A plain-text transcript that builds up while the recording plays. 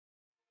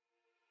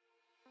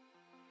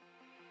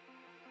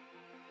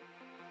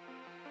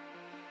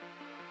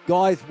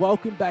Guys,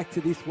 welcome back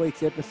to this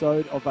week's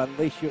episode of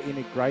Unleash Your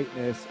Inner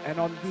Greatness. And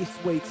on this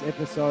week's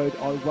episode,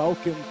 I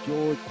welcome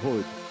George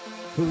Hood,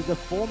 who is a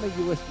former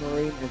US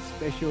Marine and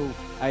Special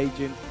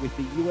Agent with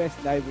the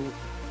US Naval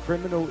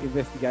Criminal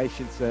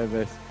Investigation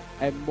Service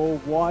and more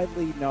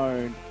widely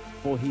known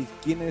for his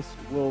Guinness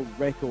World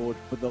Record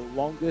for the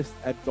longest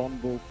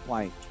abdominal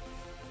plank.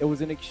 It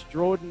was an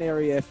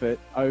extraordinary effort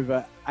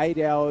over 8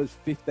 hours,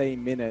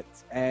 15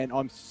 minutes, and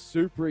I'm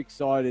super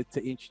excited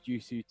to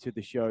introduce you to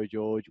the show,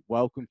 George.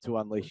 Welcome to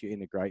Unleash Your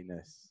Inner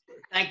Greatness.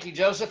 Thank you,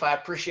 Joseph. I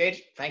appreciate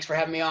it. Thanks for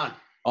having me on.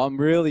 I'm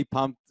really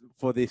pumped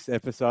for this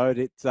episode.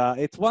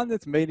 It's one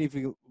that's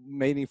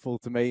meaningful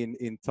to me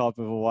in type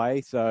of a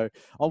way. So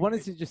I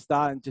wanted to just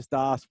start and just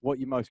ask what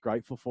you're most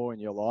grateful for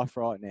in your life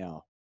right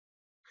now.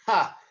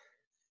 I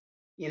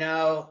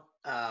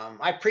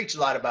preach a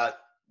lot about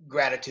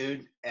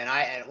gratitude, and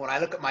when I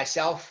look at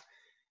myself,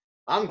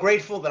 I'm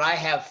grateful that I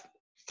have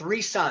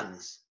 3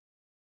 sons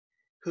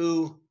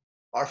who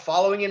are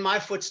following in my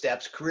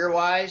footsteps,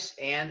 career-wise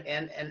and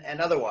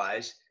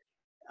otherwise.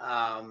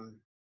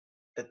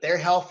 That they're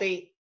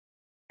healthy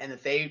and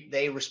that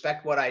they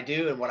respect what I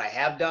do and what I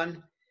have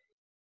done,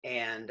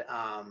 and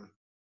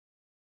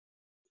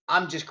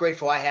I'm just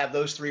grateful I have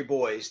those 3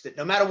 boys. That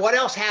no matter what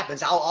else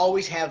happens, I'll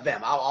always have them.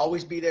 I'll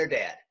always be their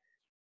dad.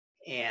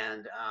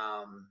 And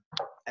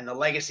the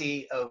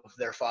legacy of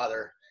their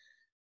father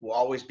will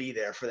always be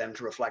there for them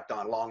to reflect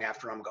on long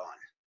after I'm gone.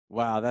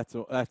 Wow, that's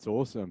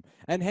awesome.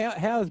 And how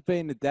has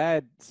being a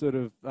dad sort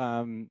of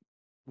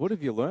what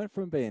have you learned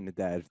from being a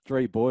dad?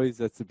 3 boys,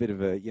 that's a bit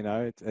of a,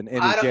 it's an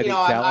energetic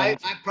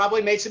challenge. I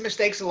probably made some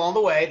mistakes along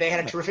the way. They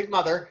had a terrific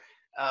mother,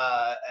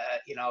 and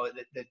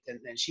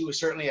she was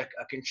certainly a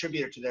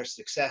contributor to their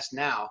success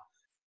now.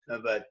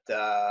 But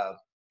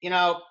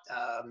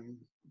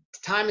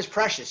time is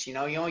precious. You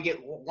only get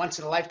once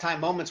in a lifetime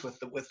moments with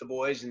the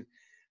boys, and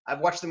I've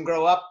watched them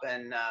grow up,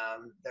 and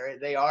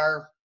they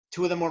are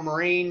 2 of them were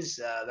Marines.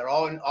 They're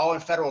all in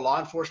federal law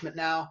enforcement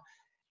now,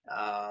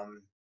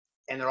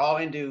 and they're all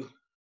into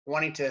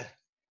wanting to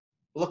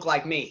look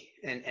like me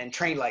and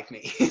train like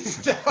me.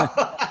 So,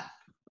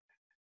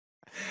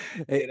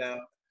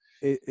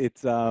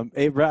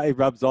 it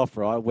rubs off,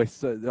 right?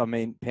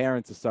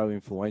 Parents are so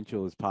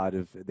influential as part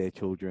of their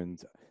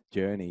children's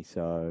journey.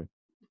 So.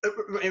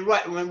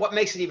 Right. What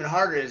makes it even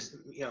harder is,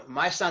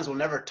 my sons will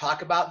never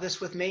talk about this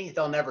with me.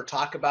 They'll never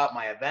talk about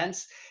my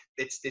events.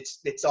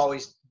 It's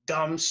always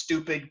dumb,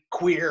 stupid,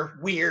 queer,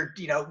 weird.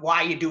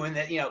 Why are you doing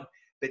that?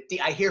 But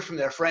I hear from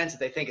their friends that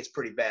they think it's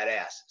pretty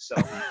badass. So,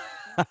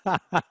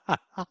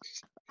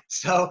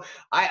 so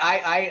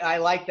I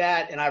like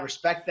that, and I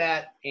respect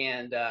that,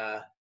 and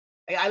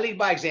I lead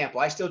by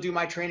example. I still do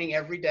my training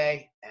every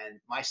day, and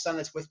my son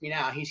that's with me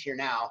now, he's here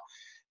now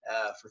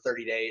for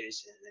 30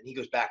 days, and then he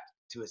goes back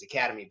to his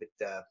academy, but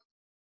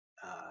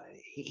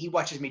he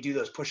watches me do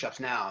those push-ups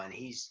now, and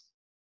he's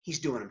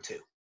doing them too.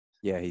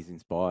 Yeah, he's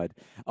inspired.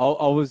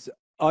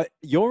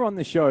 You're on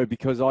the show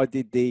because I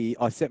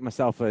set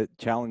myself a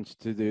challenge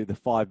to do the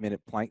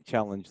 5-minute plank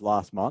challenge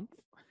last month.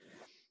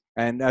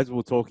 And as we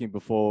were talking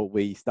before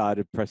we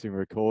started pressing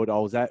record, I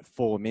was at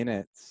 4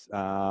 minutes.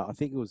 I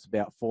think it was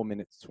about 4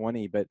 minutes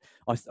 20, but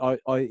I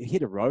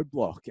hit a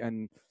roadblock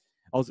and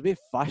I was a bit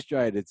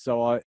frustrated.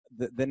 So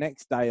the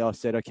next day I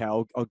said, okay,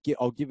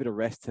 I'll give it a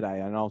rest today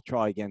and I'll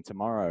try again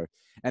tomorrow.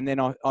 And then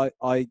I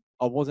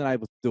wasn't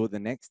able to do it the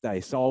next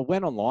day. So I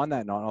went online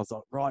that night and I was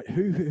like, right,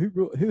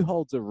 who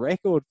holds a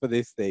record for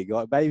this thing?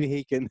 Like maybe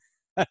he can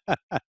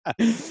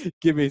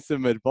give me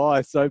some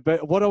advice.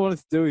 But what I wanted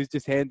to do is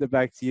just hand it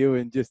back to you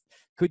and just,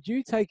 could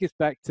you take us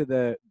back to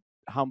the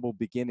humble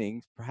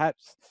beginnings,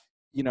 perhaps,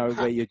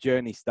 where your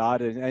journey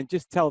started, and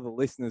just tell the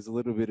listeners a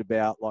little bit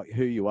about like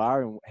who you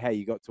are and how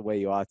you got to where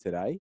you are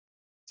today?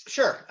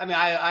 Sure. I mean,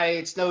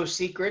 it's no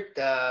secret.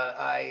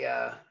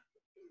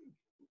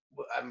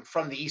 I'm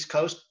from the East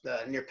Coast,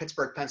 near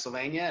Pittsburgh,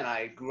 Pennsylvania, and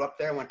I grew up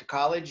there, went to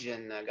college,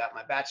 and got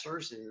my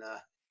bachelor's in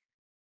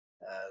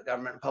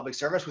government and public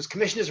service, was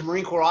commissioned as a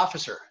Marine Corps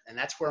officer. And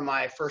that's where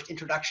my first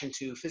introduction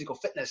to physical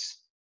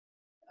fitness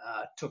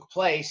took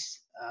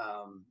place.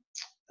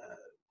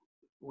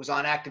 Was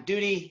on active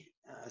duty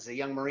as a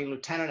young Marine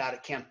lieutenant out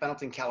at Camp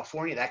Pendleton,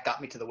 California. That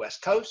got me to the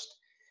West Coast.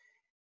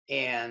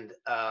 And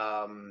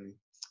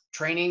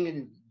training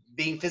and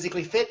being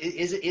physically fit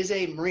is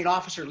a Marine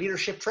officer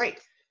leadership trait.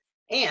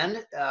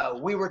 And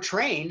we were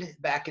trained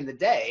back in the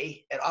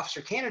day at Officer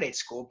Candidate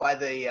School by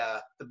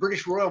the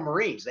British Royal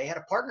Marines. They had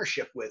a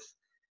partnership with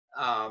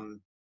our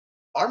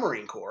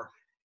Marine Corps,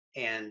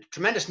 and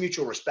tremendous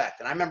mutual respect.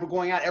 And I remember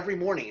going out every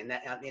morning in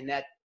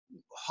that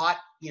hot,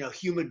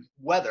 humid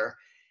weather,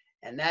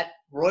 and that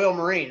Royal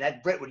Marine,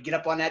 that Brit, would get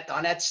up on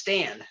that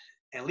stand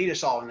and lead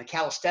us all in the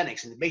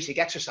calisthenics and the basic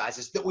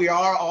exercises that we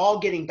are all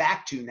getting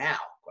back to now,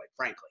 quite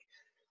frankly.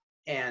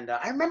 And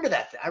I remember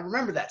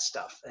that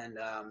stuff. And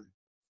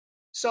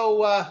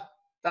so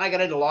then I got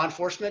into law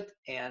enforcement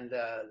and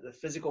the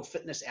physical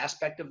fitness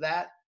aspect of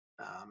that,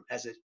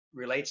 as it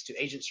relates to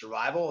agent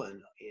survival, and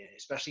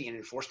especially in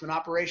enforcement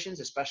operations,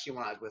 especially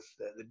when I was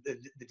with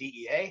the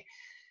DEA.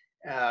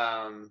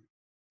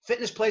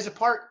 fitness plays a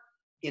part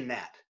in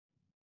that.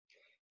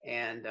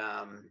 And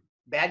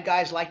bad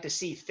guys like to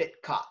see fit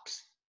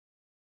cops,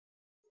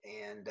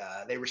 and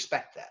they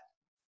respect that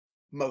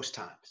most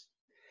times.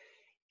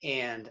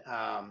 And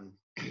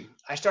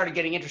I started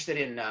getting interested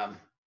in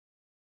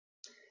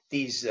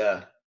these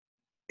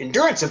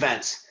endurance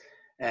events.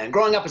 And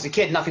growing up as a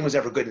kid, nothing was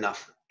ever good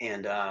enough.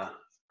 And I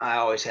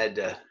always had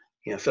to,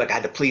 feel like I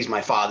had to please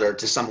my father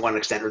to some one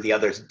extent or the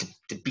other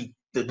to be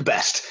the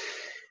best.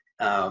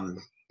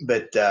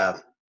 But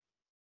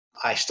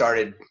I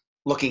started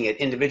looking at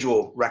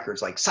individual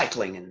records like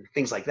cycling and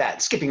things like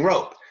that, skipping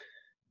rope,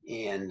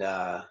 and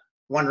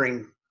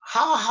wondering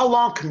how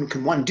long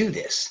can one do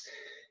this?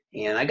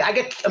 And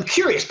I'm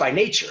curious by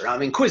nature.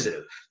 I'm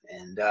inquisitive,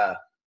 and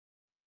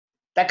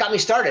that got me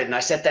started. And I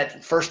set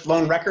that first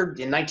lone record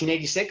in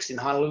 1986 in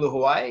Honolulu,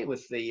 Hawaii,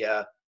 with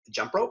the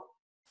jump rope.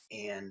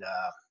 And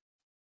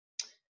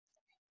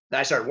then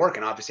I started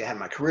working. Obviously, I had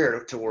my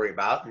career to worry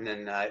about. And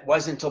then it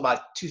wasn't until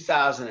about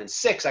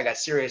 2006 I got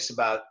serious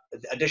about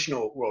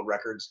additional world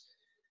records,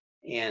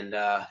 and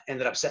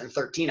ended up setting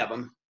 13 of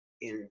them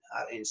in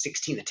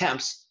 16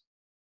 attempts.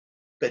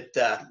 But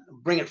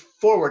bring it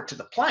forward to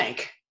the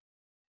plank.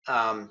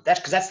 That's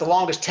because that's the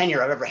longest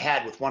tenure I've ever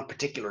had with one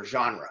particular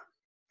genre.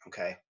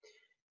 Okay.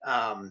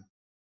 And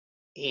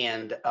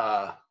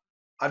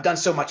I've done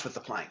so much with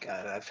the plank.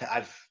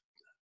 I've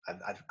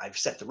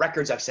set the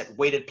records. I've set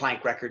weighted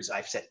plank records.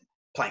 I've set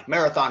plank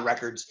marathon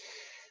records.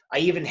 I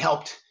even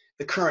helped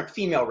the current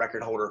female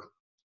record holder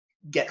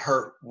get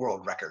her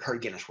world record, her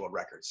Guinness World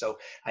Record. So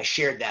I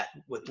shared that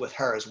with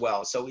her as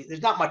well. So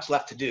there's not much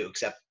left to do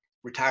except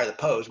retire the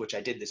pose, which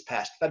I did this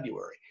past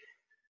February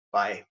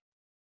by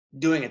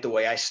doing it the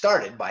way I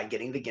started, by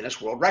getting the Guinness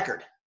World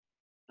Record.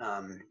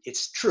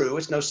 It's true.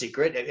 It's no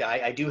secret.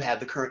 I do have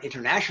the current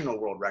international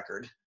world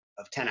record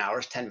of 10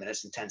 hours, 10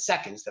 minutes, and 10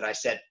 seconds that I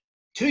set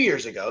 2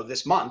 years ago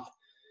this month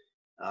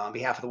on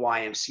behalf of the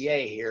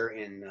YMCA here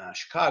in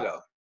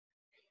Chicago.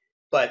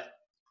 But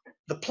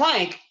the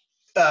plank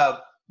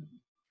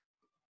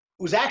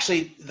was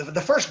actually,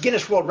 the first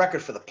Guinness World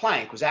Record for the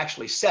plank was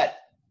actually set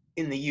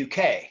in the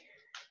UK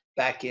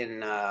back in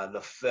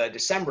the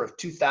December of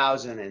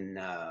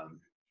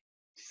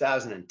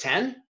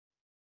 2010.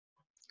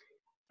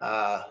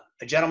 A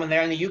gentleman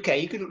there in the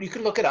UK, you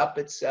could look it up.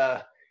 It's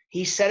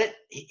he said it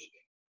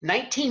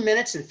 19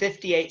 minutes and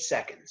 58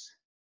 seconds.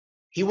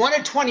 He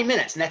wanted 20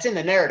 minutes, and that's in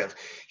the narrative.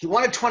 He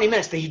wanted 20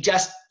 minutes, but he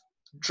just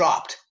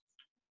dropped.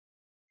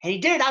 And he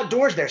did it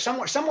outdoors there,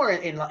 somewhere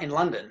in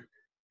London,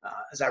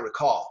 as I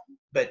recall.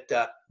 But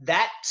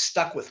that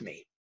stuck with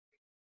me.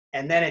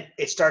 And then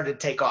it started to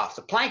take off.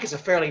 The plank is a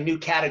fairly new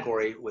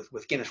category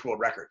with Guinness World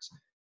Records.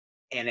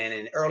 And then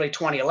in early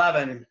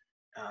 2011,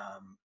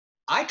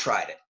 I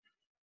tried it.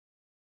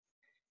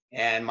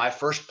 And my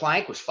first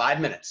plank was 5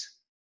 minutes.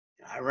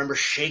 I remember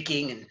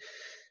shaking and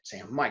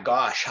saying, oh my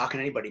gosh, how can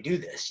anybody do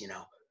this,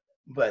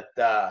 But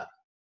I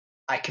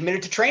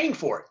committed to training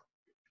for it,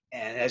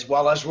 and as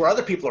well as were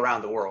other people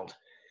around the world.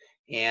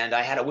 And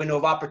I had a window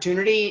of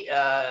opportunity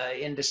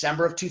in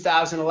December of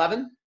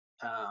 2011.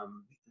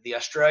 The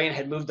Australian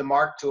had moved the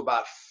mark to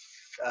about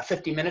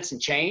 50 minutes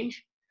and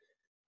change.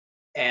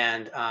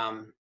 And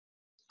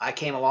I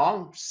came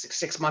along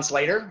 6 months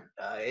later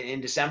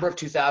in December of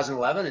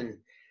 2011, and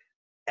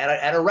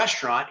at a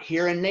restaurant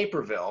here in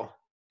Naperville,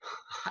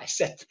 I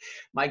set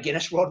my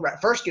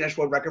first Guinness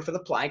World Record for the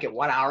plank at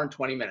 1 hour and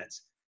 20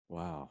 minutes.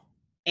 Wow.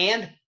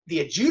 And the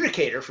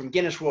adjudicator from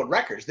Guinness World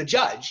Records, the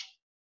judge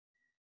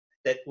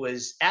that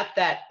was at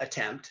that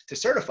attempt to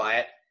certify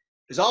it,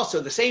 was also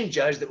the same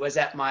judge that was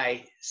at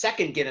my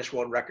second Guinness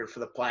World Record for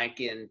the plank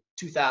in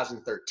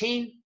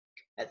 2013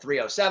 at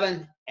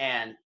 3:07.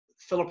 And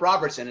Philip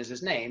Robertson is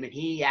his name, and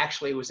he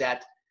actually was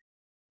at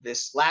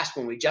this last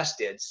one we just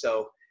did.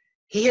 So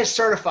he has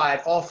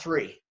certified all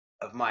three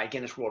of my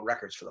Guinness World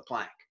Records for the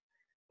plank.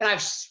 And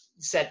I've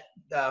set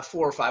 4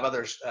 or 5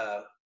 others,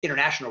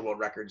 international world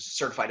records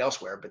certified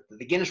elsewhere, but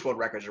the Guinness World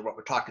Records are what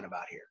we're talking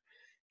about here.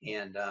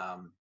 And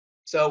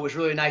so it was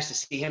really nice to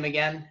see him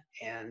again,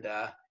 and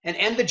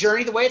end the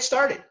journey the way it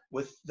started,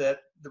 with the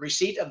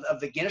receipt of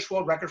the Guinness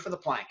World Record for the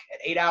plank at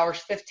 8 hours,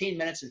 15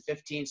 minutes, and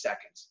 15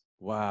 seconds.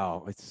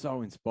 Wow, it's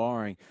so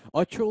inspiring.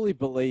 I truly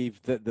believe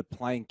that the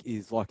plank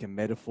is like a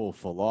metaphor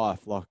for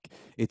life. Like,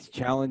 it's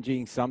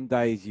challenging. Some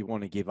days you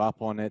want to give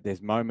up on it.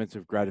 There's moments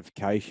of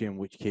gratification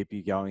which keep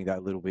you going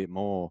that little bit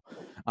more.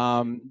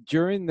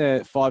 During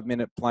the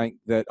 5-minute plank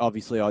that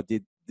obviously I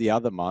did the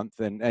other month,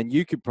 and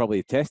you could probably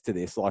attest to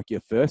this, like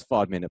your first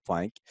 5-minute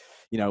plank,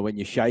 when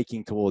you're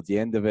shaking towards the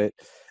end of it,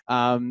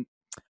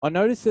 I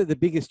noticed that the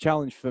biggest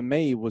challenge for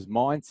me was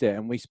mindset,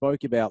 and we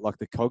spoke about like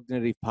the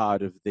cognitive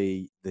part of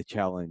the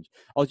challenge.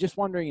 I was just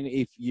wondering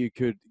if you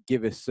could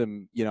give us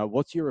some,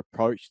 what's your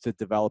approach to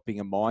developing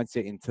a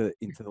mindset into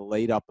the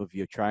lead up of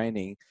your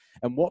training,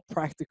 and what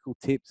practical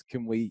tips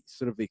can we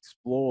sort of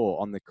explore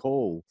on the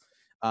call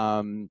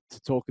to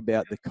talk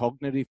about the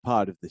cognitive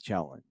part of the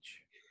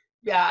challenge?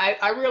 Yeah,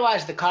 I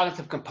realized the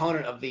cognitive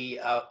component of the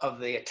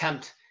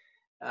attempt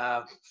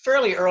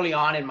fairly early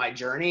on in my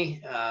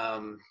journey.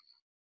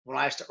 when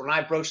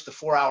I broached the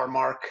 4-hour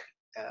mark,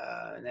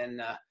 and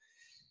then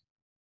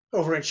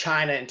over in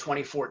China in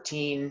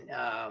 2014,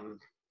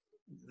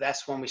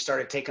 that's when we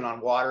started taking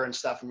on water and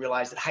stuff and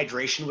realized that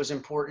hydration was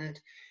important.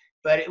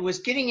 But it was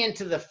getting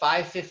into the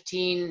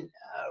 5:15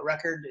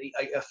 record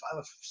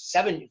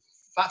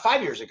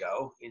 5 years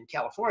ago in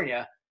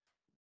California.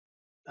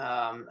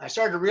 I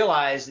started to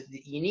realize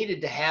that you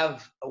needed to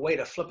have a way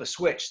to flip a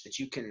switch that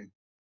you can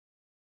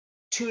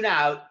tune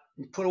out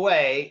and put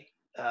away,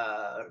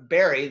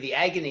 bury the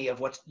agony of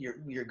what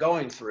you're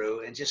going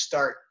through, and just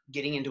start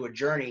getting into a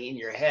journey in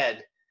your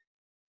head,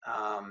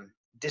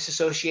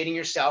 disassociating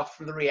yourself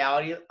from the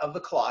reality of the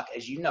clock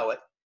as you know it,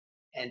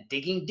 and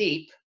digging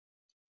deep,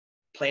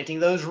 planting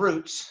those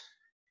roots,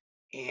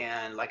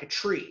 and like a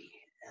tree,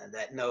 and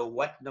that no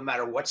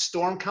matter what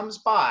storm comes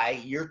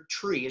by, your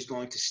tree is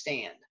going to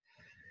stand.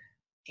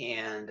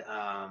 And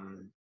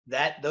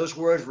those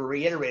words were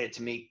reiterated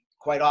to me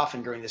quite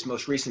often during this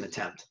most recent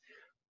attempt.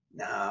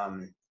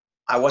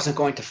 I wasn't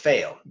going to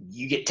fail.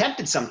 You get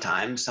tempted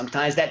sometimes.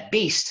 Sometimes that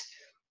beast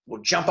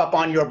will jump up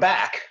on your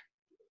back.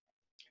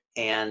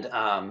 And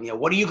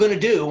what are you going to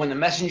do when the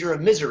messenger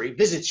of misery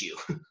visits you?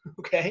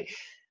 Okay.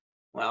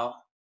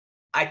 Well,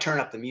 I turn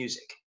up the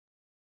music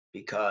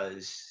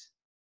because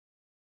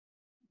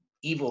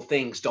evil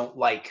things don't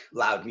like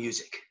loud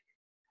music,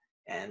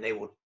 and they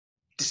will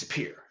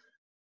disappear.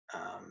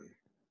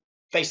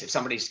 Face it, if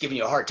somebody's giving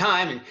you a hard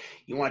time and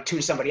you want to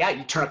tune somebody out,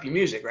 you turn up your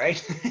music,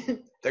 right?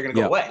 They're going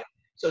to go away.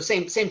 So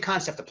same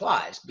concept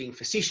applies, being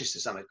facetious to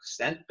some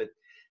extent, but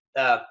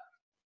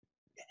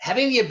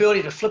having the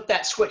ability to flip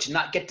that switch and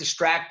not get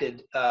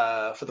distracted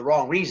for the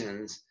wrong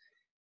reasons,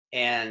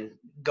 and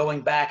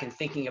going back and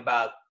thinking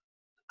about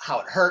how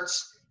it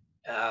hurts,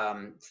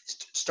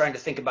 starting to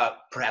think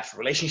about perhaps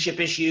relationship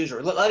issues,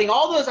 or letting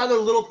all those other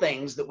little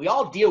things that we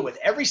all deal with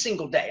every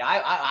single day.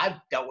 I've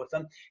dealt with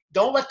them.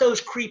 Don't let those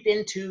creep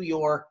into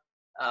your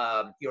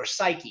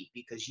psyche,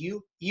 because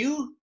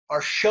you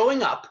are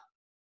showing up.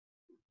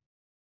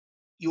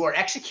 You are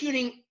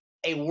executing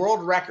a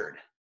world record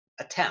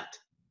attempt.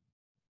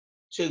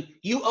 So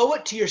you owe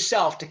it to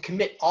yourself to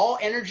commit all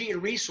energy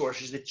and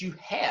resources that you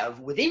have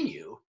within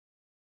you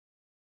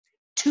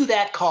to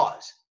that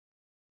cause.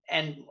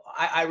 And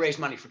I raise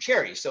money for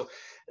charity, so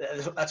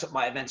that's what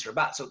my events are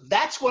about. So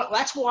that's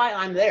why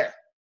I'm there.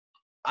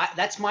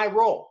 That's my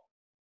role,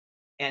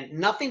 and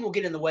nothing will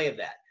get in the way of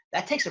that.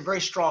 That takes a very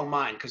strong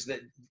mind, because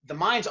the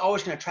mind's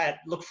always going to try to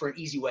look for an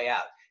easy way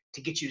out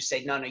to get you to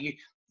say, no, you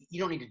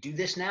don't need to do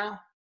this now.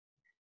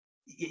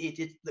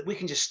 We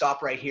can just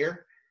stop right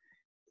here.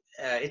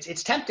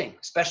 It's tempting,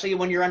 especially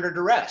when you're under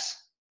duress.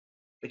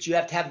 But you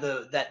have to have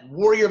that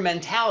warrior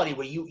mentality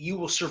where you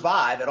will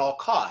survive at all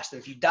costs.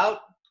 And if you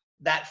doubt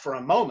that for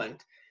a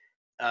moment,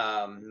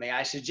 may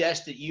I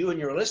suggest that you and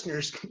your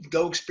listeners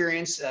go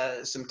experience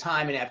some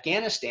time in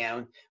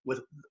Afghanistan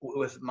with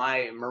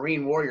my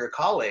Marine warrior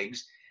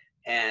colleagues,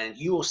 and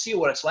you will see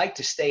what it's like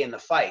to stay in the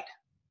fight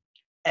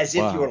as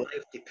if your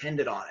life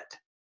depended on it.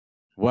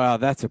 Wow,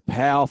 that's a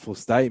powerful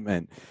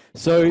statement.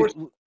 So,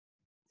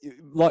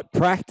 like,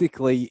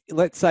 practically,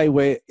 let's say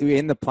we're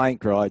in the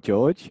plank, right,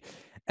 George?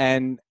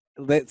 And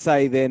let's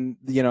say then,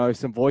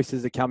 some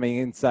voices are coming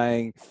in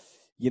saying,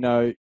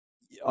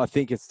 I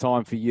think it's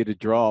time for you to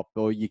drop,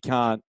 or you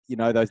can't,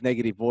 those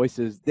negative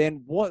voices.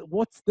 Then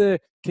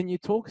can you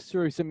talk us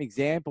through some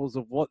examples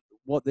of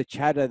what the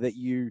chatter that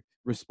you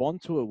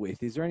respond to it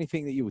with? Is there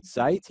anything that you would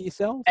say to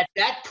yourself? At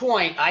that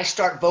point, I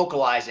start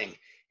vocalizing.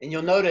 And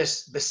you'll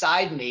notice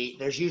beside me,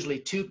 there's usually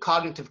two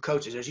cognitive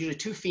coaches. There's usually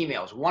two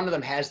females. One of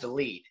them has the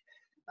lead.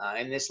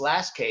 In this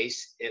last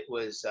case, it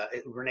was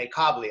Renee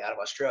Cobley out of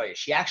Australia.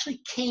 She actually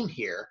came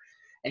here,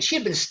 and she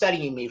had been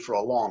studying me for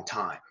a long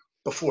time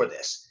before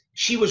this.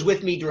 She was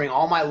with me during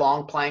all my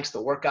long planks,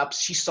 the workups.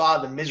 She saw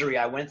the misery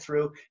I went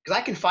through, because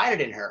I confided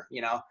in her.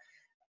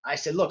 I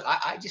said, look,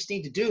 I just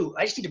need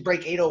to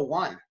break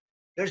 801.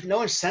 There's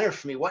no incentive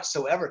for me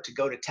whatsoever to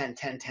go to 10,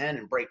 10, 10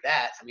 and break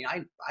that. I mean,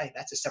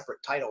 that's a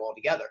separate title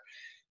altogether.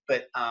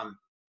 But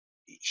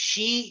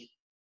she,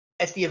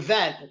 at the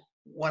event,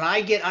 when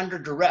I get under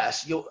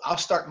duress, I'll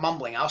start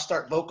mumbling. I'll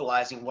start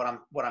vocalizing what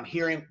I'm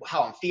hearing,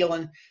 how I'm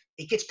feeling.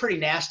 It gets pretty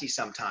nasty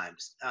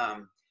sometimes.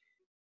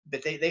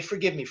 But they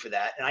forgive me for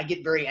that. And I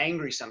get very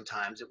angry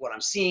sometimes at what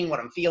I'm seeing, what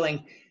I'm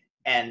feeling.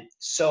 And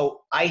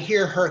so I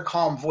hear her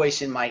calm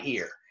voice in my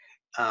ear.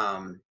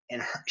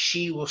 And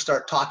she will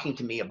start talking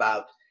to me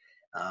about,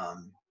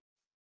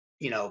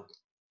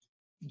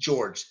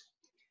 George,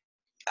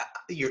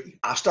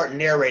 I'll start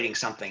narrating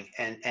something,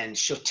 and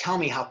she'll tell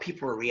me how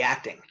people are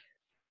reacting.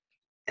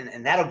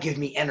 And that'll give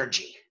me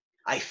energy.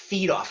 I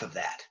feed off of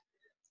that.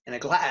 And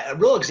a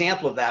real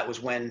example of that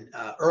was when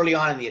early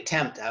on in the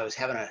attempt, I was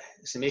having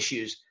some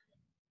issues,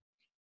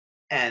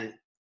 and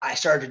I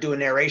started to do a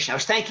narration. I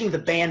was thanking the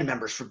band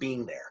members for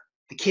being there,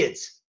 the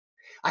kids.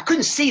 I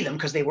couldn't see them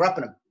because they were up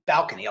in a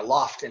balcony, a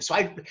loft. And so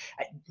I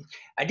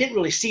didn't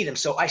really see them.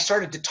 So I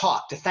started to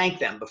talk, to thank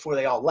them before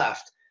they all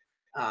left.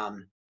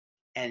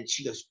 And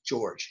she goes,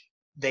 George,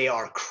 they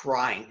are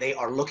crying. They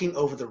are looking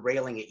over the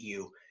railing at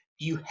you.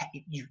 You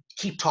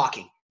keep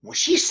talking. When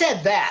she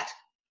said that,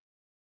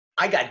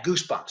 I got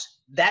goosebumps.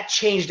 That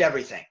changed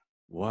everything.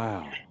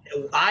 Wow.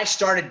 I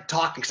started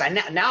talking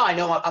because now I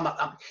know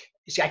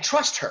you see, I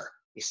trust her,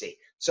 you see.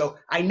 So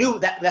I knew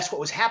that that's what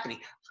was happening.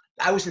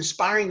 I was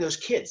inspiring those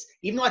kids.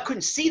 Even though I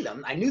couldn't see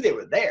them, I knew they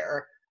were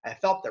there. I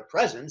felt their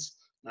presence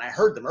and I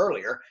heard them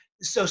earlier.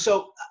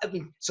 So I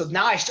mean, so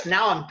now I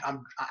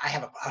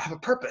have a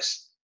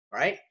purpose,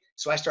 right?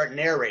 So I start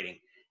narrating,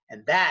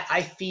 and that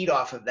I feed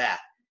off of that.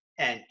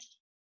 And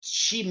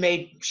she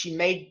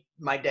made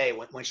my day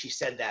when she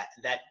said that.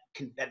 That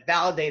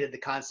validated the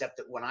concept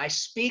that when I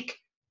speak,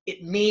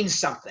 it means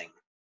something,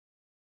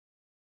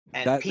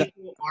 and That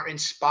people are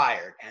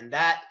inspired, and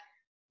that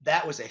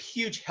was a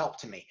huge help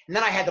to me. And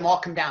then I had them all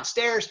come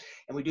downstairs,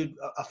 and we did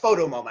a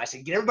photo moment. I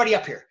said, get everybody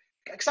up here,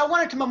 because I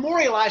wanted to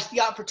memorialize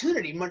the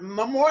opportunity,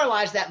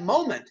 memorialize that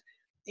moment.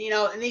 You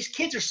know, and these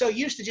kids are so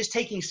used to just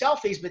taking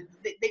selfies, but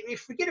they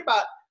forget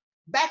about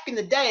back in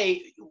the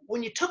day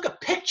when you took a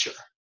picture,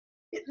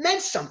 it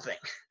meant something.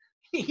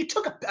 You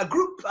took a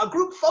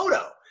group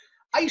photo.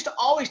 I used to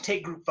always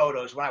take group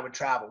photos when I would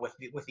travel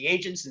with the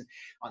agents and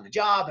on the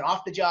job and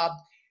off the job.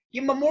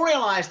 You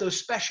memorialize those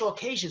special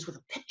occasions with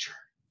a picture,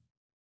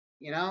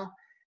 you know.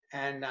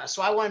 And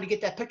so I wanted to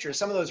get that picture.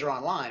 Some of those are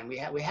online. We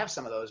have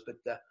some of those,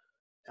 but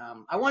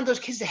I wanted those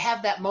kids to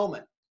have that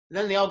moment. And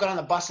then they all got on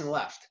the bus and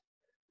left,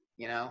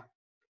 you know.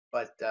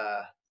 But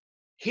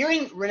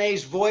hearing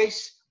Renee's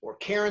voice or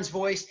Karen's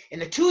voice, and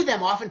the two of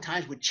them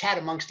oftentimes would chat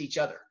amongst each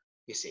other,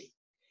 you see,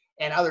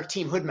 and other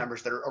Team Hood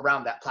members that are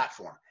around that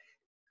platform.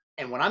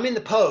 And when I'm in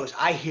the pose,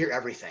 I hear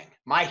everything.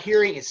 My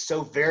hearing is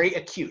so very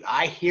acute.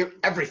 I hear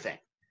everything.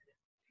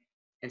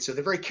 And so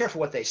they're very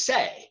careful what they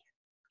say.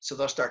 So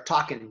they'll start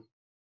talking,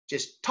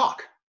 just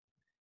talk.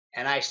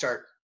 And I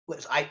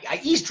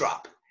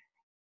eavesdrop.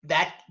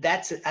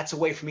 That's a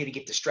way for me to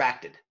get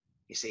distracted,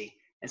 you see.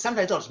 And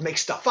sometimes they'll just make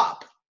stuff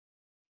up.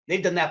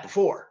 They've done that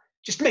before.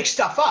 Just make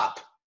stuff up.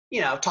 You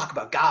know, talk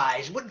about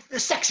guys, what the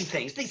sexy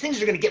things. These things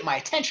are going to get my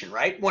attention,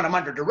 right? When I'm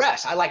under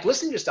duress, I like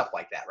listening to stuff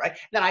like that, right?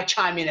 Then I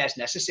chime in as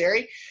necessary.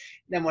 And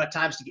then when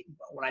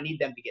I need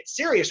them to get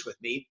serious with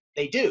me,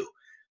 they do.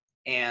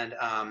 And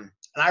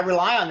I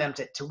rely on them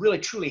to really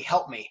truly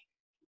help me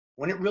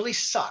when it really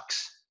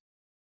sucks,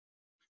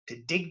 to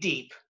dig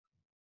deep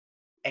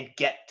and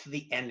get to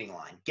the ending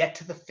line, get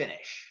to the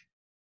finish,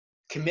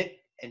 commit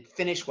and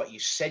finish what you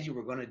said you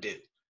were going to do.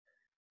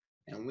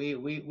 And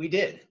we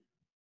did.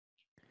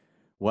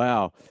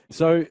 Wow.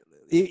 So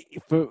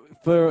for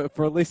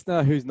a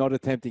listener who's not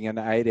attempting an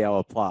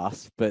 8-hour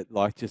plus, but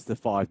like just the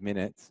 5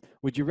 minutes,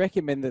 would you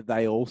recommend that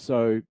they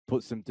also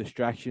put some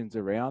distractions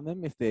around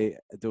them if they're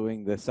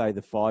doing the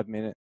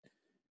 5-minute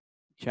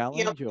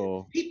challenge? You know,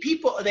 or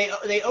people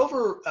they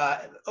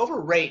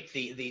overrate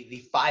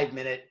the 5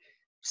 minute,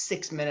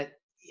 6 minute.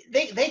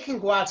 They can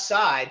go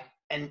outside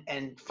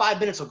and 5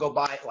 minutes will go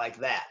by like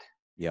that.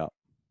 Yeah.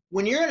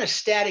 When you're in a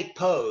static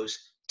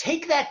pose,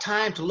 take that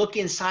time to look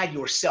inside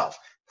yourself.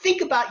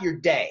 Think about your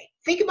day.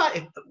 Think about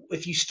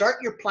if you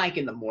start your plank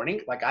in the morning,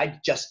 like I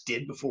just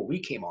did before we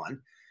came on.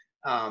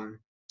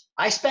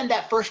 I spend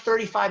that first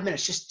 35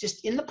 minutes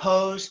just in the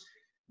pose,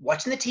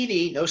 watching the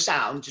TV, no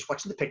sound, just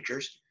watching the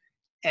pictures,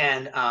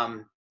 and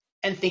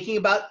thinking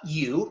about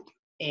you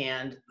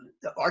and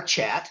our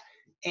chat.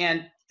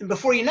 And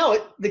before you know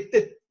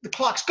it, the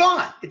clock's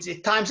gone. It's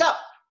time's up.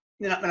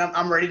 You know, and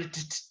I'm ready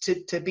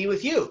to be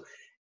with you.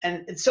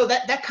 And so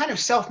that kind of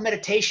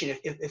self-meditation,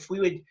 if we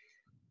would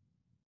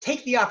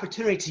take the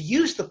opportunity to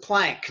use the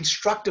plank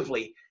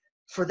constructively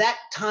for that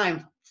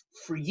time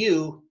for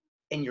you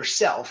and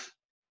yourself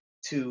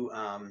to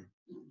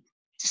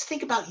just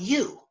think about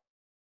you,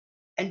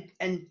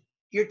 and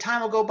your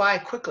time will go by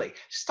quickly.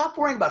 Stop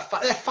worrying about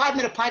that 5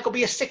 minute plank will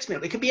be a 6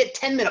 minute. It could be a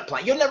 10-minute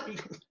plank.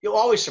 You'll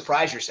always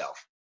surprise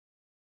yourself.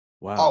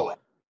 Wow.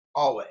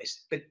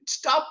 Always. But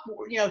stop,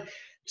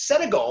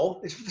 set a goal.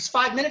 If it's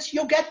 5 minutes,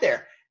 you'll get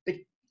there. But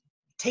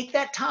take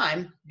that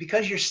time,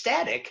 because you're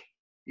static,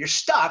 you're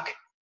stuck.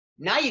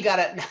 Now you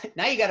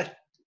gotta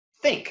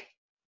think.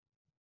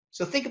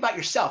 So think about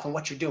yourself and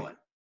what you're doing.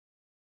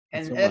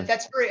 And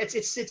that's very,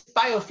 it's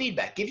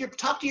biofeedback.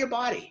 Talk to your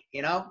body,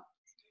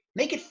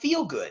 make it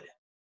feel good.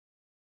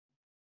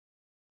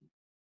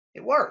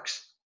 It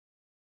works.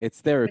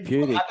 It's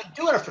therapeutic. I've been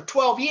doing it for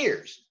 12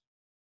 years.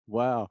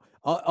 Wow.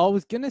 I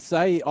was going to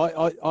say,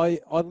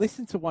 I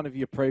listened to one of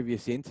your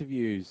previous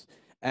interviews,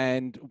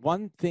 and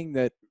one thing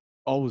that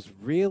I was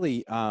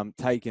really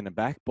taken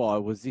aback by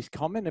was this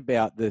comment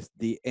about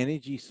the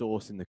energy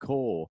source in the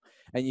core.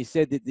 And you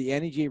said that the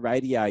energy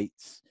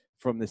radiates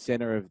from the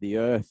center of the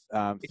earth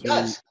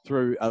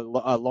through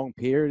a long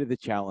period of the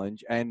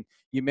challenge. And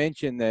you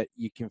mentioned that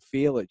you can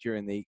feel it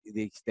during the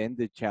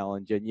extended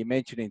challenge. And you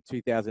mentioned in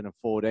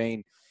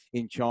 2014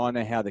 in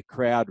China how the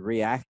crowd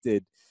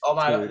reacted. Oh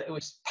my God, it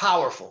was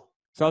powerful.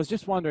 So I was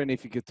just wondering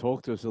if you could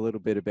talk to us a little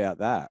bit about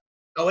that.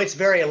 Oh, it's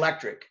very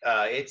electric.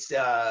 It's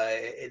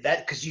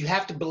that because you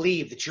have to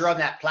believe that you're on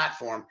that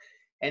platform.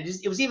 And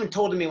it was even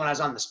told to me when I was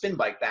on the spin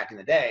bike back in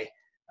the day,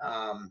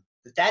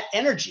 that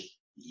energy,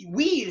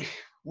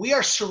 We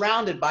are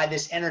surrounded by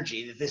this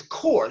energy, this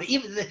core.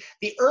 Even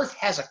the earth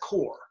has a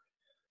core.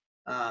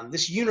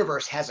 This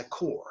universe has a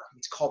core.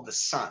 It's called the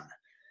sun.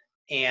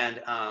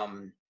 And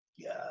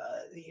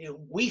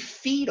we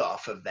feed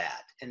off of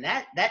that. And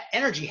that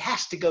energy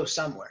has to go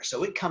somewhere.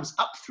 So it comes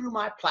up through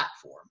my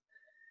platform.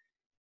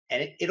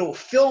 And it'll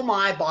fill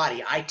my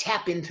body. I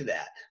tap into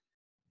that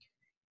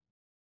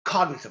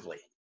cognitively.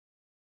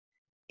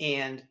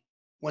 And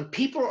when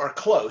people are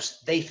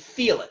close, they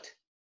feel it.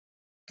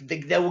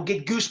 They will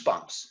get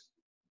goosebumps.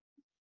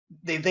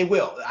 They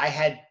will. I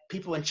had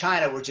people in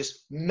China were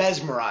just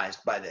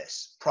mesmerized by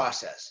this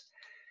process.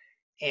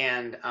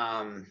 And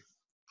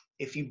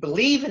if you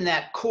believe in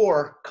that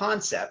core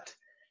concept,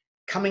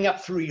 coming up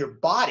through your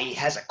body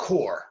has a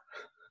core.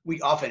 We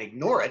often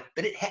ignore it,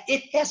 but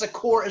it has a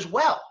core as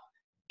well.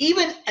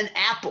 Even an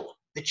apple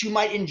that you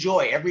might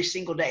enjoy every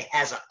single day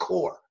has a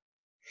core.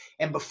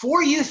 And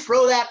before you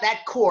throw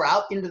that core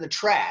out into the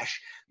trash,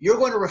 you're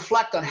going to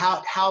reflect on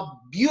how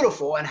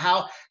beautiful and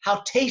how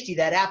tasty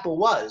that apple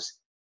was.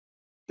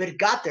 But it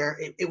got there,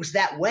 it was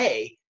that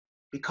way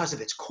because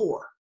of its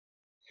core.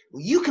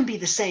 Well, you can be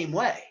the same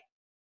way.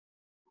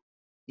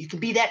 You can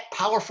be that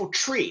powerful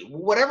tree.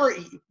 Whatever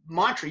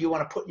mantra you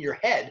want to put in your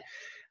head,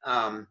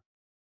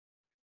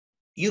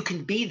 you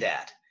can be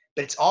that.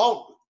 But it's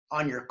all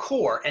on your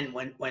core. And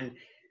when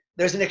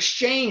there's an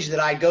exchange that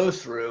I go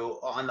through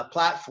on the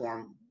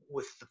platform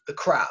with the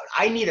crowd,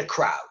 I need a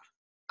crowd.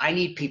 I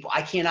need people.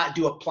 I cannot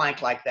do a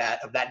plank like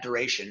that of that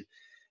duration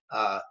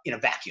in a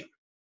vacuum.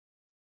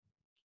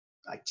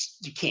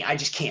 You can't. I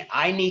just can't.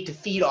 I need to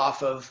feed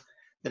off of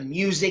the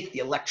music, the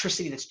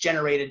electricity that's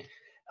generated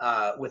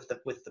with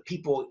the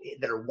people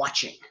that are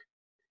watching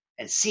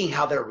and seeing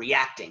how they're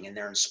reacting, and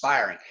they're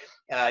inspiring.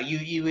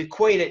 You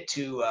equate it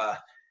to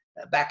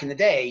back in the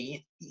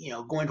day,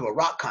 going to a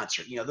rock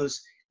concert.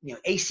 Those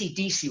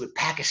AC/DC would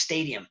pack a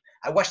stadium.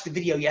 I watched the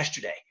video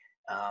yesterday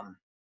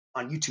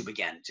on YouTube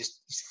again,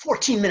 just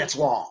 14 minutes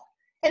long,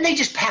 and they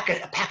just pack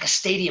a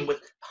stadium with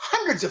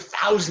hundreds of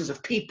thousands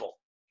of people.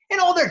 And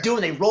all they're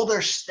doing, they roll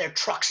their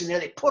trucks in there,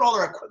 they put all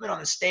their equipment on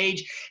the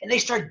stage, and they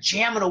start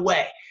jamming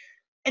away.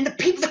 And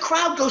the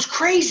crowd goes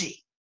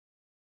crazy.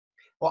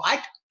 Well,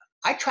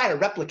 I try to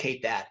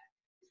replicate that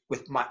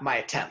with my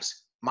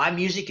attempts. My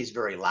music is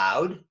very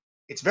loud.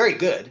 It's very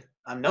good.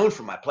 I'm known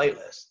for my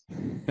playlist.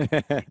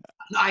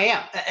 I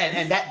am.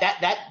 And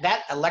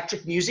that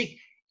electric music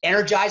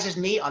energizes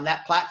me on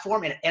that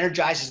platform, and it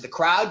energizes the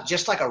crowd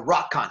just like a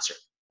rock concert.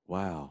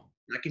 Wow.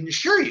 And I can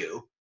assure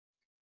you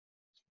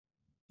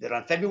that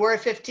on February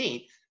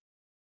 15th,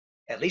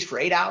 at least for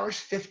 8 hours,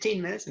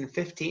 15 minutes, and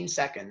 15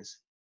 seconds,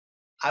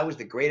 I was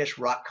the greatest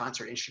rock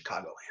concert in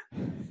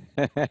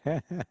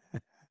Chicagoland.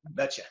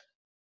 Betcha.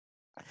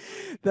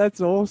 That's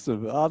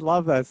awesome. I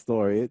love that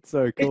story. It's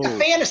so cool. It's a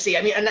fantasy.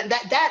 I mean, and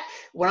that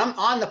when I'm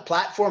on the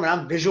platform and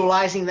I'm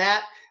visualizing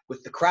that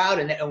with the crowd,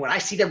 and when I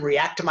see them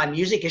react to my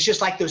music, it's just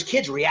like those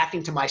kids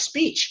reacting to my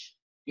speech.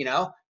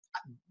 Now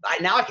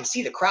I can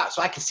see the crowd,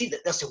 so I can see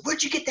that they'll say,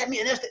 "Where'd you get that?"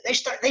 And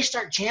they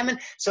start jamming.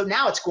 So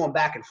now it's going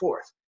back and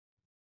forth,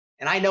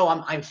 and I know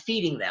I'm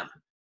feeding them,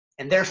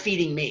 and they're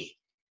feeding me,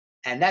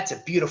 and that's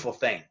a beautiful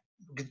thing.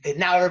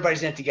 Now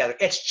everybody's in it together.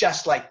 It's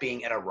just like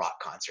being at a rock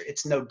concert.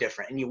 It's no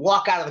different. And you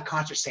walk out of the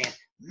concert saying,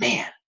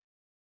 "Man,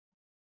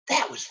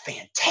 that was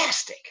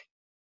fantastic.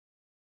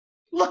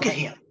 Look at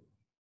him."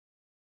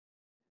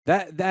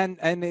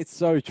 And it's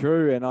so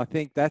true. And I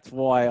think that's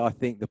why I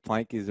think the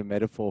plank is a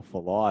metaphor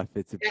for life.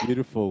 It's a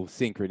beautiful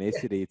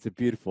synchronicity. It's a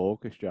beautiful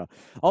orchestra.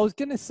 I was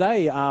going to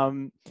say,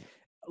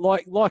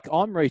 like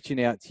I'm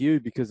reaching out to you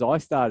because I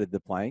started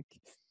the plank,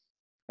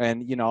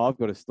 and I've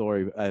got a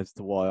story as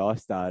to why I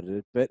started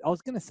it. But I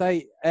was going to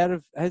say,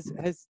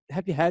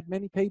 have you had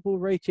many people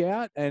reach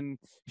out and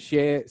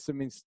share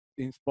some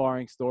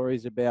inspiring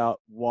stories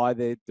about why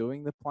they're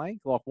doing the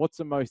plank? Like, what's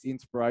the most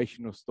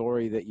inspirational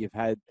story that you've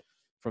had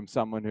from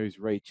someone who's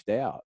reached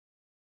out?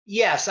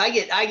 Yes, I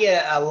get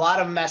a lot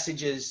of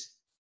messages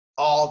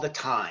all the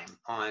time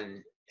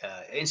on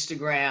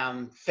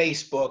Instagram,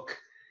 Facebook,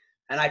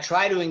 and I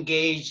try to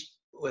engage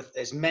with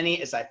as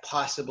many as I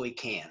possibly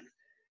can.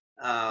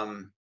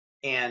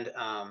 And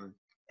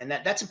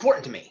that's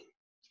important to me,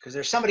 because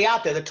there's somebody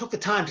out there that took the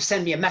time to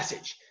send me a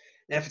message.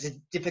 And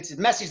if it's a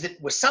message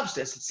that with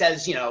substance, that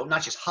says,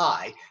 not just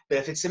hi, but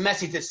if it's a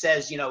message that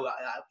says,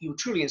 you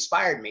truly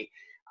inspired me,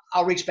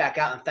 I'll reach back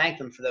out and thank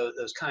them for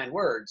those kind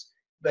words.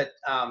 But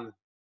I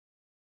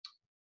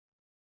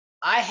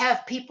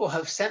have people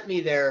have sent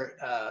me their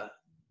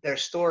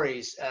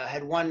stories.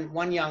 Had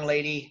one young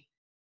lady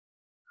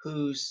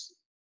who's,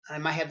 I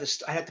might have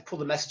this, I have to pull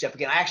the message up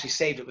again. I actually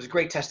saved it. It was a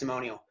great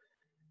testimonial,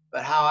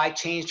 but how I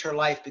changed her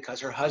life because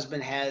her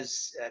husband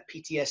has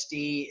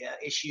PTSD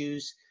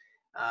issues.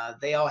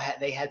 They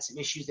had some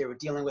issues they were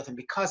dealing with, and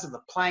because of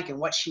the plank and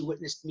what she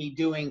witnessed me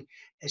doing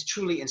has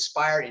truly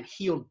inspired and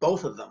healed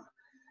both of them.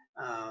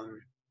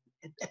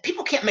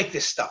 People can't make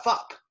this stuff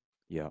up.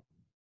 Yeah.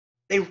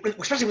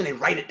 Especially when they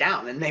write it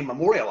down and they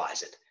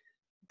memorialize it.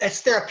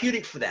 That's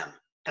therapeutic for them.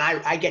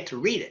 And I get to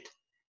read it,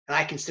 and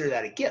I consider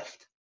that a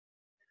gift.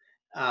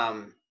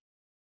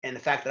 and the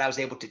fact that I was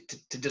able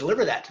to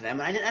deliver that to them,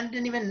 and I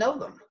didn't even know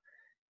them.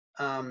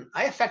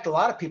 I affect a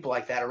lot of people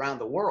like that around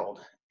the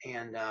world.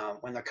 And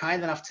when they're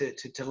kind enough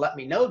to let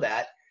me know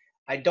that,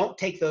 I don't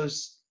take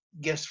those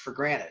gifts for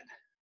granted.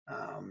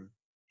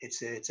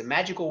 It's a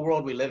magical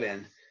world we live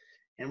in,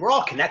 and we're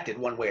all connected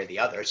one way or the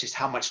other. It's just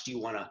how much do you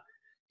want to,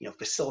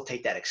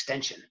 facilitate that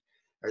extension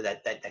or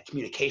that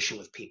communication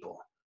with people.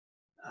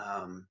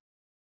 And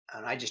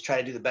I just try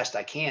to do the best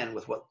I can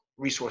with what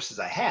resources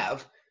I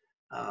have.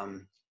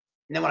 And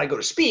then when I go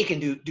to speak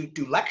and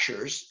do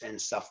lectures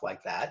and stuff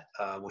like that,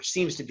 which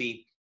seems to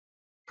be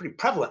pretty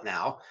prevalent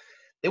now,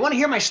 they want to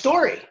hear my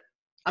story.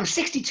 I'm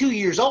 62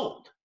 years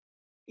old.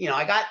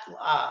 I got,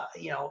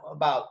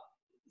 about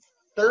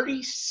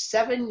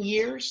 37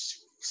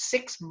 years,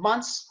 6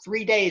 months,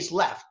 3 days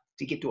left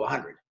to get to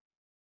 100.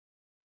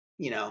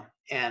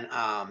 And,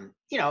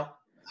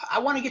 I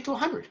want to get to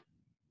 100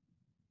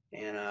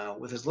 and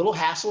with as little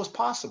hassle as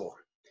possible.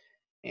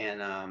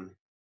 And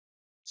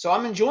so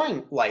I'm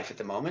enjoying life at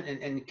the moment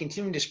and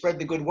continuing to spread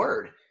the good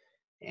word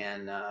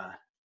and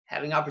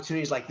having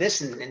opportunities like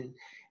this and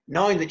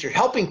knowing that you're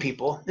helping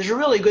people is a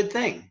really good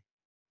thing.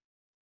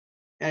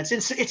 And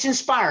it's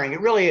inspiring.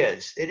 It really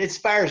is. It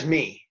inspires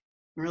me.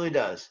 It really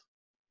does.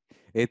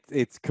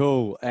 It's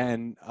cool.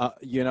 And,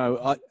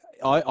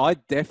 I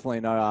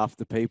definitely know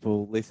after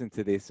people listen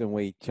to this and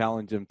we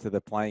challenge them to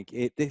the plank,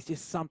 there's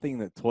just something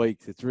that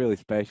tweaks. It's really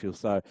special.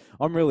 So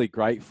I'm really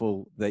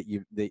grateful that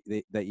you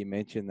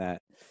mentioned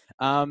that.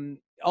 I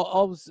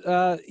was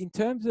in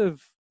terms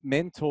of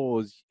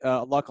mentors,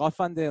 like I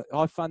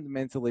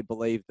fundamentally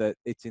believe that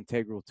it's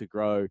integral to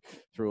grow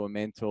through a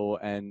mentor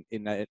and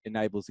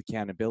enables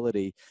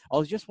accountability. I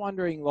was just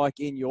wondering,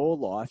 like in your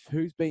life,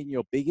 who's been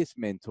your biggest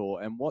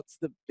mentor and what's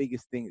the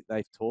biggest thing that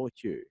they've taught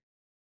you?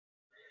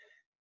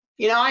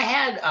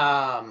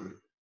 I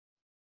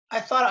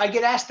thought I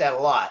get asked that a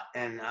lot,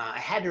 and I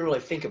had to really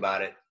think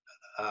about it.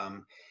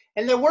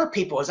 And there were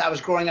people as I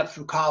was growing up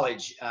through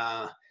college,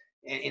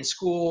 in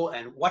school,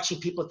 and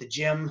watching people at the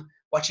gym,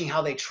 watching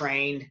how they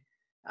trained,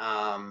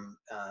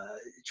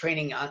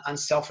 training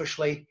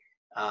unselfishly,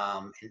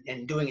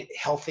 and doing it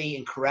healthy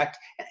and correct.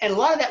 And a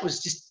lot of that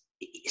was just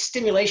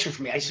stimulation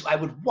for me. I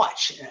would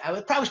watch. I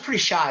was pretty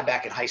shy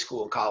back in high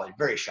school and college,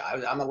 very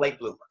shy. I'm a late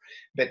bloomer,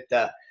 but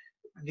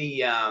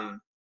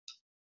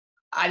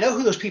I know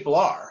who those people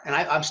are, and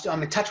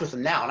I'm in touch with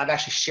them now, and I've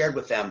actually shared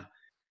with them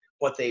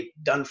what they've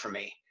done for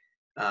me,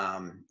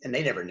 and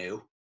they never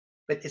knew.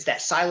 But it's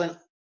that silent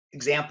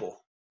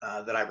example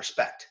that I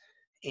respect,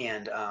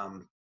 and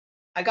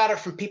I got it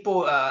from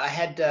people. I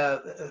had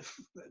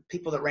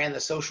people that ran the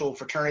social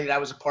fraternity that I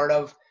was a part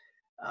of,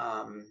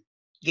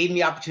 gave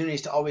me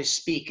opportunities to always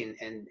speak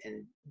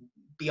and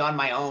be on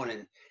my own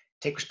and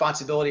take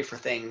responsibility for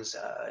things,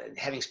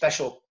 having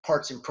special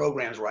parts in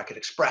programs where I could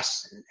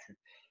express and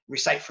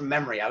recite from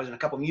memory. I was in a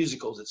couple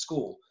musicals at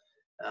school.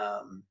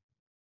 I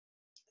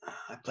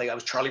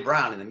was Charlie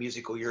Brown in the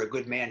musical You're a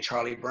Good Man,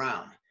 Charlie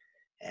Brown.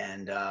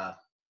 And,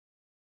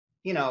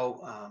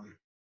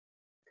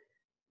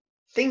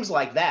 things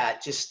like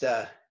that just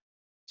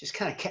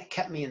kind of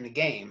kept me in the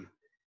game.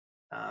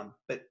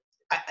 But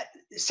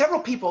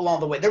several people along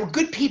the way, there were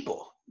good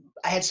people.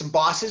 I had some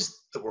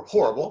bosses that were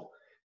horrible,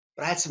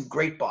 but I had some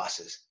great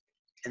bosses.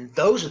 And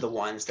those are the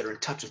ones that are in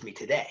touch with me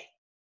today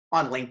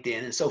on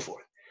LinkedIn and so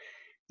forth.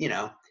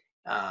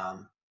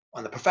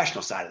 On the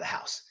professional side of the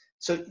house.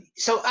 So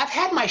I've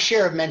had my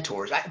share of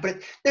mentors,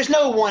 but there's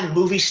no one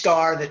movie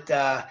star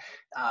that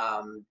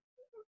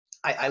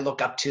I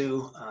look up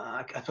to.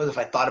 I suppose if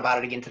I thought about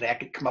it again today, I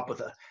could come up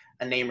with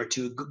a name or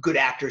two good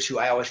actors who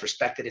I always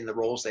respected in the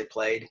roles they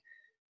played.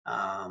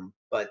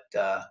 But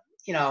for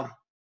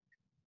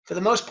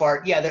the most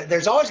part, yeah,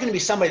 there's always going to be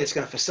somebody that's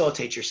going to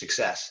facilitate your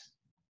success.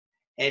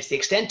 And it's the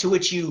extent to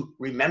which you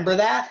remember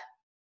that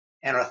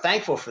and are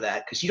thankful for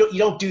that, because you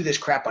don't do this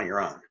crap on your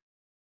own.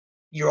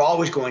 You're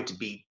always going to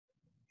be,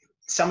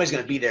 somebody's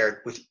going to be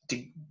there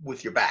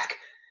with your back.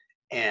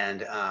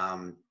 And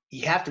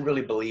you have to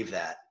really believe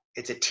that.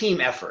 It's a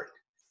team effort.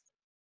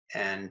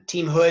 And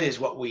teamhood is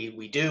what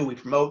we do. We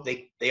promote.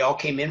 They all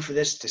came in for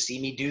this to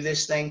see me do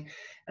this thing.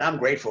 And I'm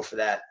grateful for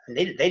that. And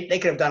they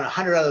could have done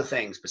 100 other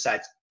things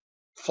besides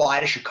fly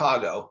to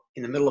Chicago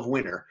in the middle of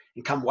winter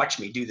and come watch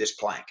me do this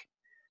plank.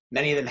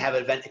 Many of them have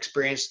event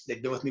experience.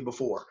 They've been with me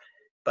before.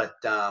 But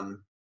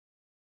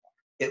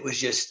it was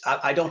just,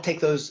 I don't take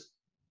those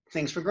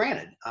things for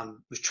granted. I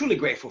was truly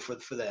grateful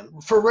for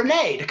them. For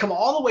Renee to come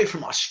all the way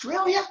from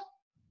Australia,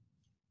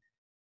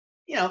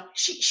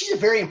 she's a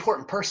very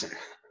important person.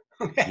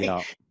 Okay.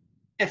 Yeah.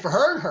 And for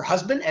her and her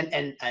husband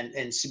and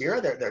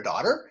Samira, their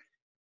daughter,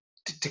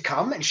 to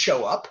come and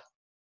show up,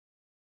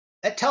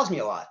 that tells me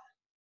a lot.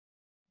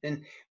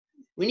 And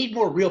we need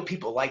more real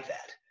people like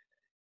that,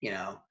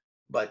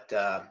 but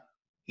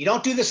you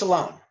don't do this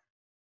alone.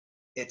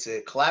 It's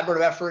a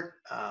collaborative effort.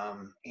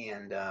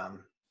 And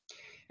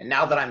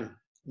now that I'm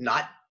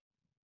not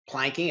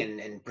planking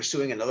and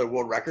pursuing another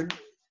world record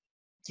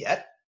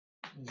yet,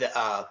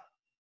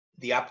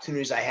 the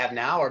opportunities I have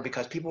now are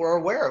because people are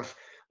aware of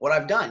what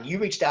I've done. You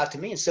reached out to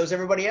me, and so is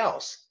everybody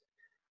else.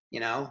 you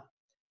know.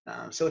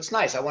 So it's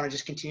nice. I want to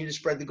just continue to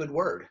spread the good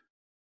word,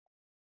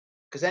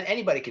 because then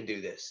anybody can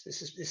do this.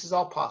 This is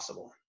all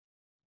possible.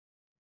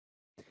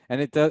 And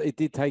it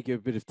did take you a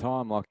bit of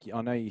time. Like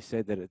I know you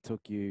said that it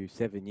took you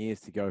 7 years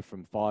to go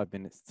from 5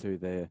 minutes to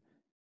the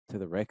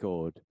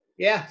record.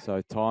 Yeah.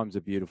 So time's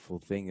a beautiful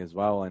thing as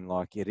well, and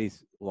like it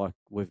is like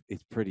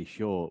it's pretty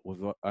short.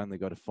 We've only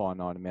got a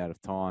finite amount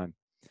of time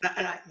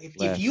left.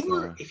 So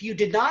If you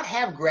did not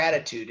have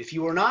gratitude, if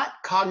you were not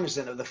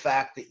cognizant of the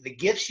fact that the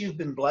gifts you've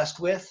been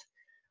blessed with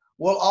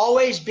will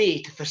always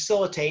be to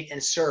facilitate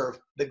and serve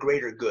the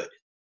greater good,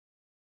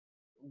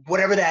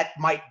 whatever that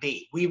might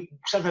be.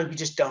 Sometimes we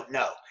just don't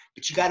know,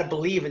 but you got to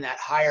believe in that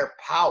higher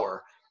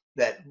power,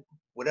 that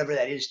whatever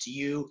that is to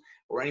you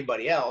or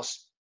anybody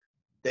else,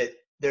 that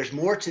there's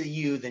more to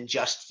you than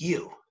just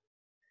you.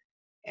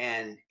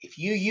 And if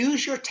you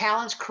use your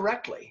talents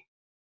correctly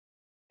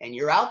and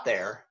you're out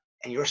there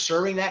and you're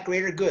serving that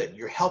greater good,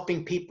 you're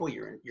helping people,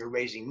 you're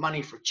raising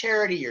money for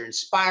charity, you're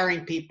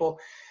inspiring people,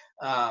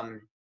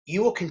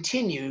 you will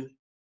continue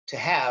to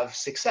have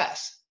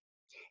success.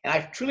 And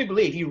I truly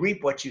believe you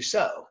reap what you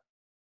sow,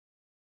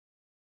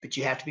 but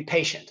you have to be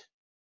patient.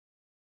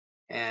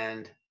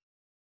 And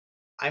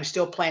I'm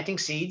still planting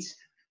seeds,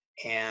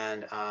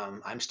 and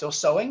I'm still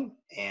sowing,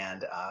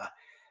 and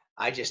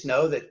I just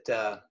know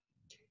that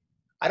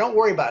I don't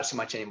worry about it so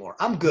much anymore.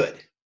 I'm good.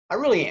 I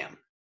really am.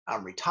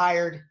 I'm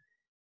retired.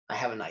 I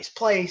have a nice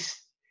place.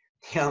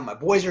 My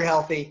boys are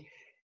healthy,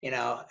 and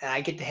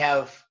I get to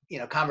have,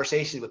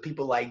 conversations with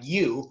people like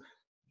you,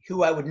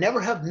 who I would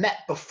never have met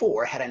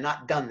before had I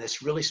not done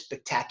this really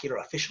spectacular,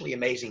 officially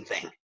amazing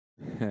thing.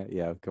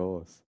 yeah, of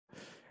course.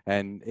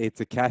 And it's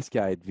a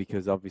cascade,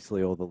 because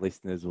obviously all the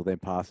listeners will then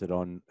pass it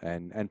on,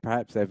 and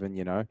perhaps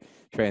even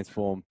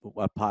transform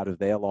a part of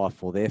their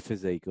life or their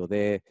physique or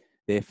their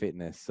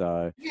fitness.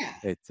 So Yeah.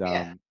 it's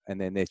Yeah.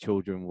 and then their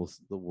children will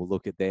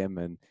look at them,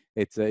 and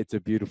it's a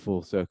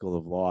beautiful circle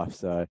of life.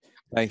 So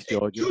thanks,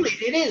 George. Truly,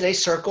 it is a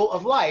circle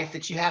of life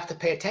that you have to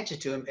pay attention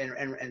to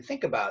and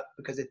think about,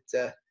 because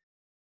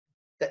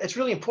it's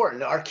really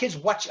important. Our kids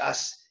watch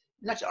us,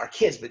 not just our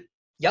kids, but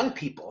young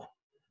people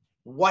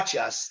watch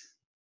us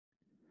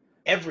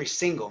every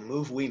single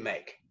move we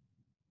make.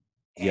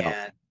 Yeah.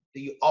 And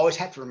you always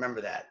have to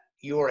remember that.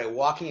 You are a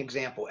walking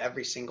example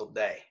every single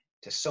day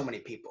to so many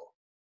people.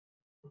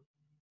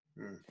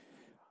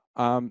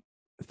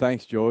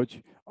 Thanks,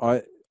 George.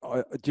 I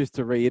just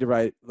to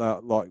reiterate,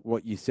 like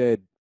what you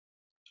said,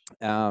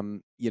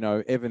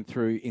 even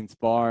through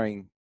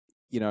inspiring,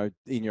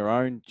 in your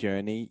own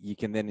journey, you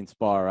can then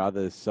inspire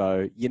others.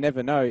 So you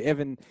never know,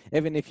 even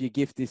if your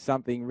gift is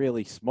something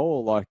really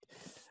small, like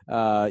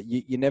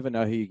you never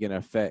know who you're going to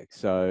affect.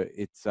 So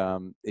it's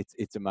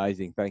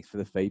amazing. Thanks for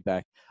the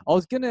feedback. I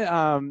was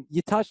gonna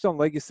you touched on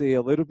legacy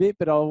a little bit,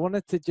 but I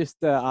wanted to just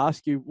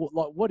ask you,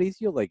 what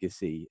is your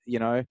legacy?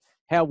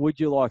 How would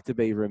you like to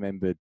be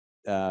remembered,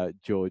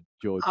 George,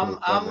 I'm, when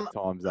the I'm,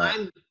 time's up?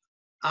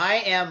 I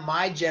am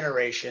my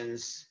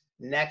generation's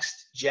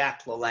next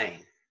Jack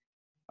LaLanne.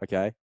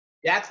 Okay.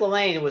 Jack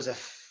LaLanne was a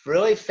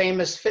really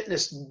famous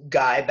fitness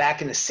guy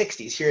back in the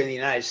 60s here in the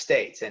United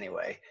States,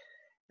 anyway.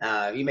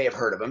 You may have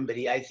heard of him, but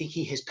I think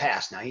he has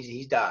passed now.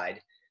 He's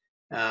died.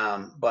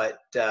 But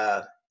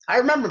I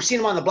remember seeing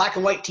him on the black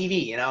and white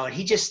TV, and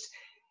he just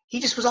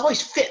was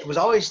always fit, was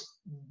always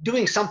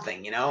doing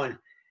something, and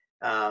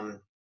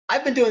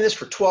I've been doing this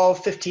for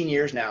 12, 15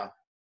 years now,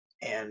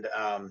 and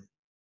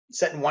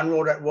setting one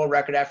world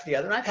record after the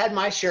other. And I've had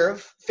my share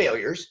of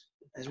failures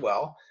as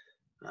well.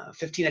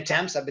 15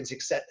 attempts. I've been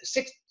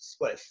 16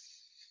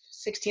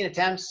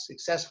 attempts,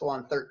 successful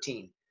on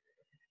 13.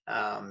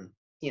 And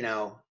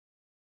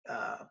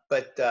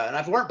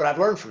I've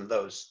learned from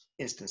those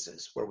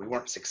instances where we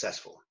weren't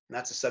successful, and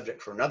that's a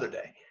subject for another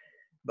day.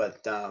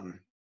 But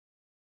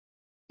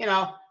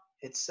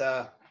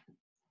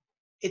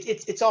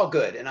it's all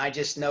good, and I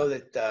just know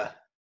that the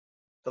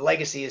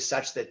legacy is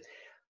such that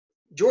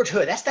George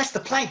Hood, that's the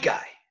plank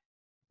guy.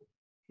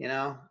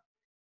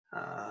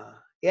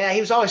 Yeah,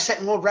 he was always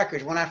setting world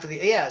records one after the.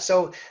 Yeah,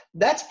 so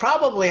that's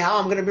probably how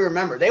I'm going to be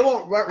remembered. They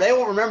won't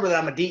remember that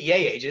I'm a DEA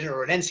agent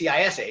or an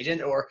NCIS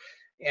agent,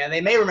 and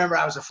they may remember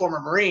I was a former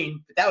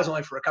Marine, but that was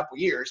only for a couple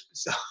years.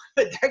 So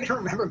they're going to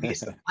remember me as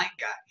the plank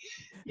guy,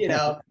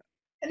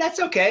 and that's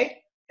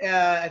okay.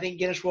 I think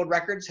Guinness World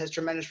Records has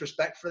tremendous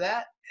respect for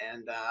that,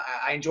 and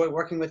I enjoy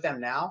working with them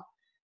now.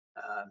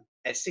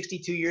 At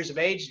 62 years of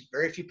age,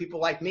 very few people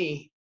like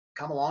me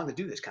come along to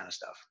do this kind of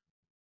stuff.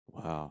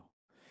 Wow.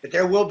 But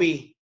there will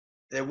be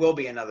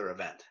another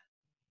event,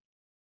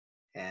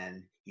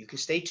 and you can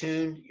stay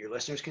tuned. Your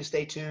listeners can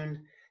stay tuned.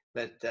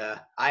 But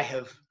there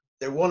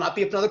will not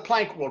be another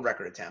plank world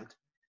record attempt.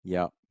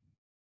 Yeah.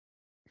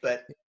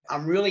 But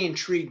I'm really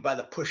intrigued by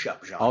the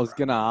push-up genre. I was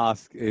gonna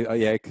ask,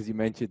 yeah, because you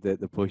mentioned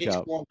the push-up.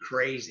 It's going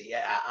crazy.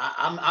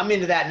 I'm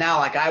into that now,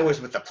 like I was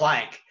with the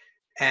plank,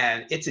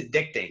 and it's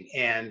addicting.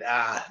 And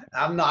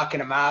I'm knocking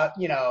them out.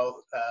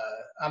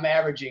 I'm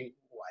averaging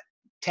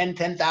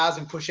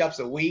 10,000 push-ups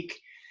a week.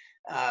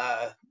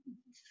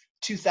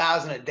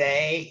 2,000 a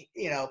day,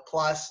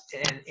 plus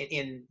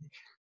in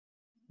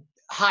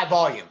high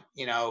volume,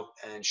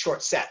 and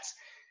short sets.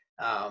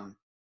 And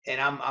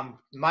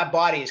my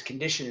body is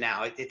conditioned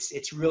now.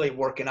 It's really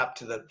working up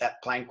to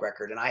that plank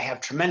record. And I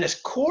have tremendous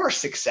core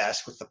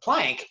success with the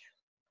plank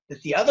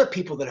that the other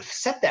people that have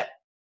set that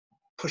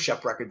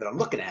push-up record that I'm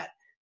looking at,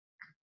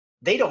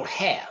 they don't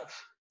have.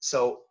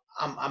 So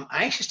I'm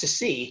anxious to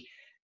see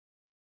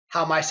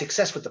how my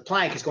success with the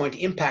plank is going to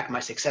impact my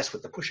success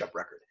with the push-up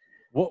record.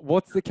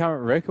 What's the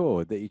current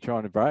record that you're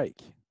trying to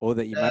break, or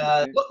that you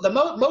made?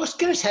 Most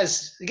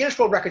Guinness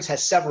World Records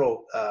has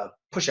several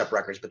push-up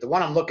records, but the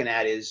one I'm looking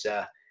at is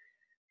the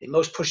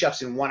most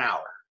push-ups in 1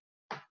 hour.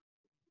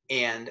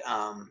 And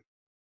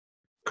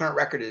current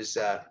record is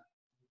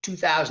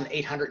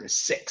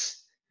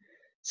 2,806,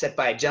 set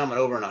by a gentleman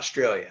over in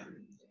Australia.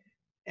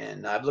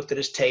 And I've looked at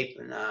his tape,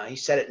 and he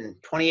set it in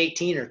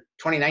 2018 or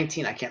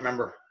 2019. I can't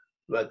remember,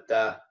 but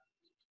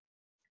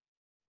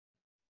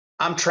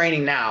I'm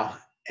training now,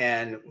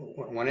 and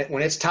when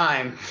it's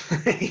time,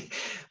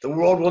 the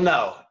world will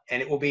know,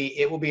 and it will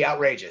be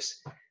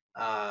outrageous.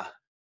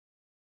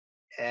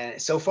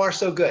 And so far,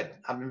 so good.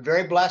 I've been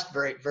very blessed,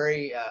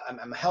 very.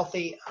 I'm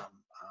healthy.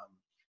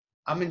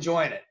 I'm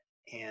enjoying it,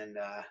 and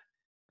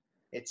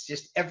it's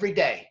just every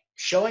day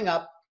showing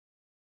up,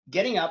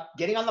 getting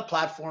on the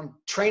platform,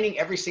 training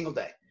every single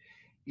day.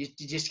 You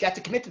just got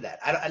to commit to that.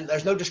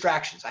 There's no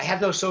distractions. I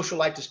have no social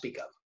life to speak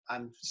of.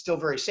 I'm still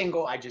very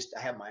single. I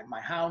have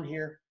my hound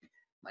here,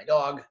 my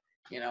dog.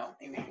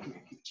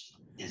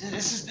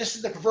 This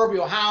is the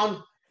proverbial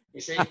hound. You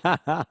see,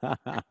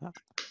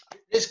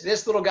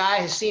 this little guy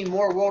has seen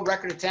more world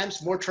record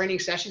attempts, more training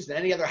sessions than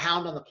any other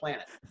hound on the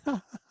planet.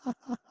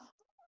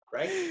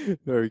 Right?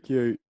 Very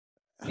cute.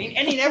 And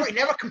he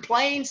never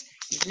complains.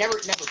 He never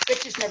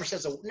bitches.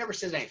 Never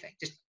says anything.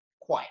 Just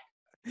quiet.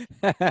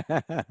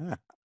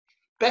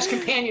 Best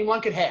companion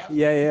one could have.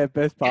 Yeah.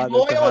 Best partner. And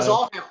loyal as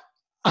all hell.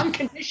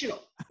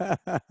 Unconditional.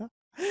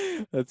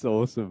 That's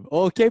awesome.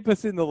 Well, keep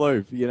us in the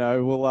loop.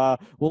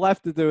 We'll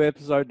have to do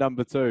episode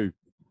number 2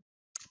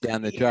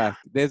 down the track.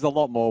 There's a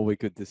lot more we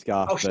could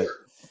discuss. Oh, sure.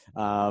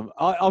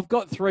 I've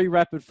got 3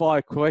 rapid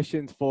fire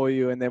questions for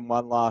you, and then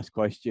one last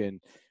question,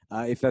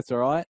 if that's all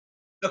right.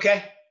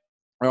 Okay.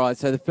 All right.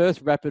 So the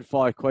first rapid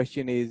fire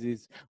question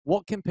is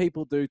what can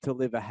people do to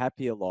live a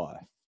happier life?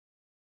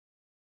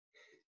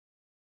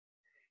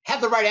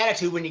 Have the right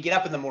attitude when you get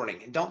up in the morning,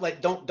 and don't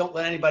let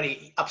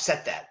anybody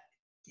upset that.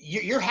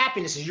 Your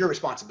happiness is your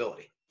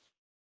responsibility.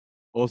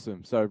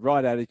 Awesome. So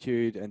right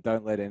attitude, and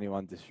don't let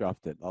anyone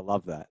disrupt it. I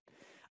love that.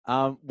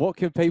 What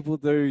can people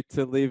do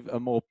to live a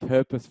more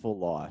purposeful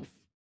life?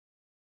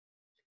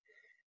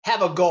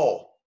 Have a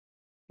goal.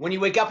 When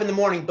you wake up in the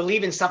morning,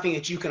 believe in something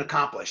that you can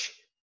accomplish.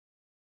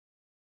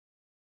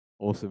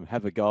 Awesome.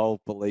 Have a goal,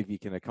 believe you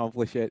can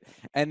accomplish it.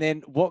 And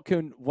then what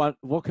can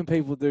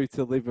people do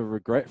to live a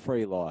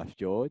regret-free life,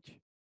 George?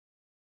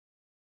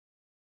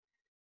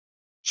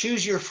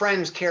 Choose your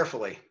friends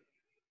carefully.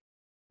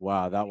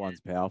 Wow, that one's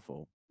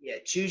powerful. Yeah,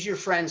 choose your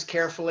friends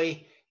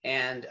carefully,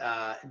 and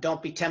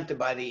don't be tempted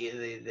by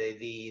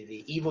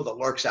the evil that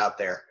lurks out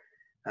there.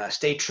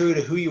 Stay true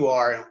to who you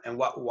are and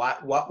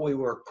what we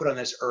were put on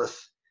this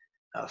earth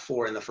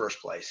for in the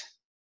first place.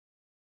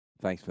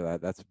 Thanks for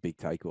that. That's a big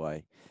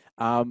takeaway.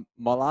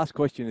 My last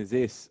question is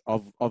this.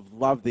 I've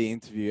loved the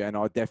interview, and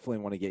I definitely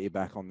want to get you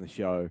back on the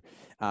show.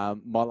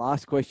 My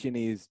last question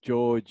is,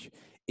 George,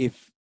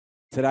 if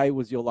today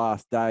was your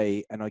last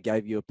day and I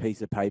gave you a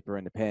piece of paper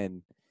and a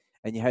pen,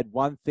 and you had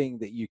one thing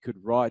that you could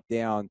write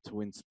down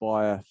to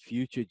inspire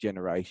future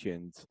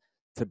generations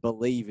to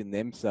believe in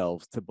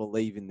themselves, to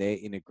believe in their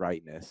inner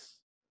greatness,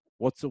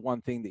 what's the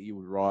one thing that you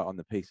would write on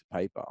the piece of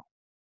paper?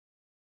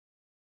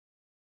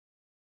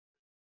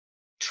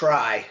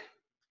 Try.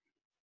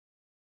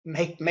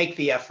 Make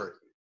the effort.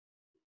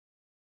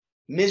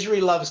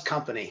 Misery loves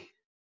company.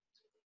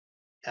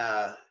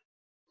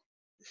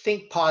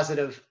 Think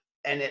positive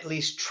and at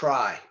least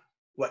try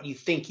what you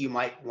think you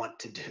might want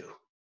to do.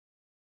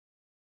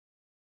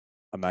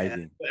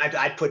 Amazing.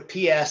 I'd put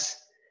P.S.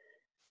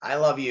 I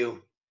love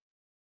you,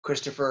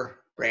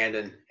 Christopher,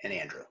 Brandon, and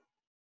Andrew.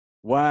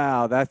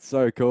 Wow, that's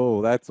so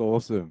cool. That's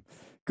awesome.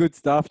 Good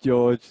stuff,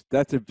 George.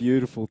 That's a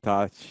beautiful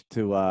touch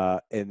to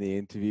end the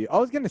interview. I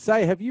was going to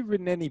say, have you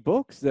written any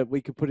books that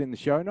we could put in the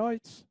show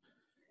notes?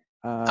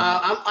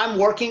 I'm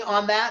working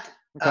on that.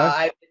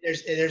 Okay.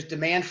 There's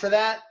demand for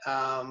that.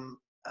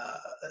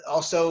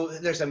 Also,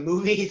 there's a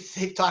movie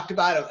they've talked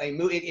about. A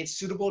movie. It's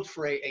suitable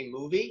for a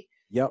movie.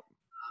 Yep.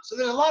 So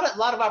there's a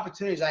lot of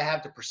opportunities I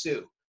have to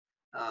pursue.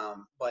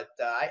 But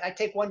I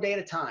take one day at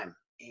a time,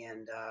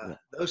 and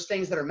those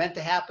things that are meant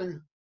to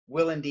happen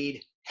will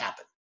indeed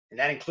happen. And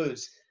that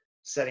includes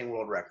setting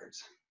world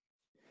records.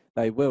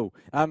 They will.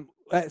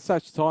 At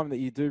such time that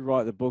you do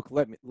write the book,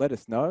 let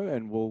us know,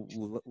 and we'll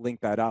link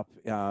that up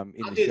in I'll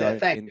the do show that.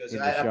 Thank you.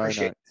 in I the show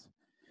appreciate notes.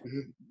 it.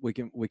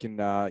 Mm-hmm. We can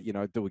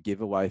do a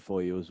giveaway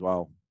for you as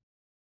well.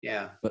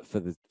 Yeah. But for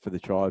the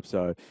tribe.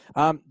 So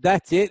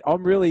that's it.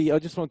 I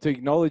just want to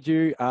acknowledge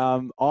you.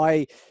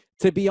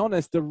 To be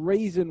honest, the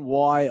reason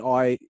why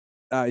I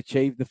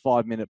achieved the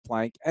 5-minute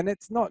plank, and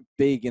it's not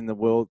big in the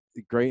world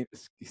great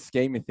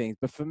scheme of things,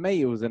 but for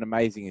me, it was an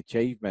amazing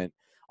achievement.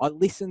 I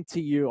listened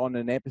to you on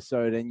an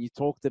episode, and you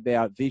talked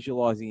about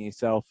visualizing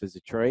yourself as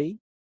a tree.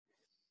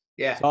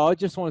 Yeah. So I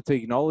just wanted to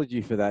acknowledge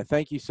you for that.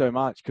 Thank you so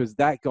much, because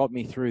that got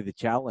me through the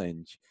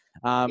challenge.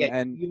 Yeah,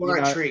 And you are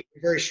a tree.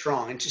 You're very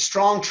strong, and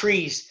strong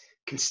trees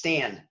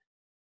can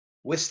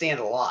withstand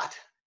a lot.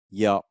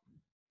 Yep.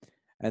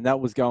 And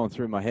that was going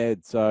through my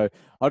head. So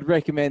I'd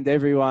recommend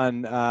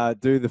everyone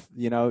do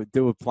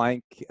a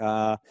plank.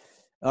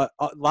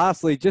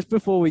 Lastly, just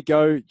before we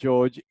go,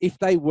 George, if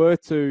they were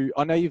to,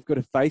 I know you've got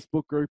a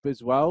Facebook group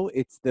as well.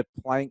 It's the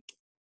Plank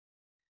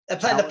The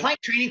Challenge.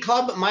 Plank Training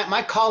Club,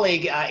 my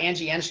colleague,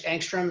 Angie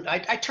Engstrom,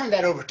 I turned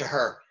that over to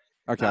her.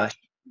 Okay.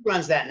 She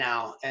runs that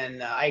now,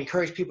 and I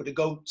encourage people to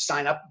go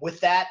sign up with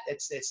that.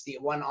 It's the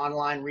one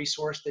online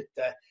resource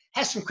that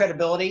has some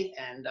credibility,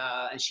 and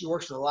she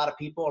works with a lot of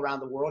people around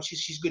the world.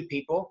 She's good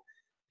people.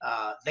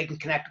 They can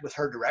connect with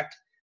her direct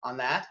on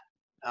that.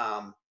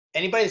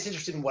 Anybody that's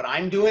interested in what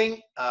I'm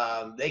doing,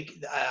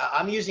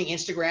 I'm using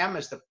Instagram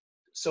as the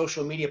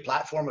social media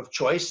platform of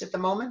choice at the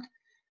moment.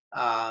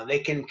 They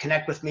can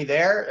connect with me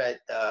there at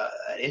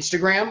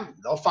Instagram.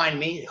 They'll find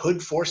me,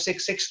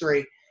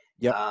 Hood4663.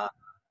 Yep.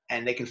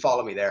 And they can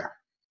follow me there.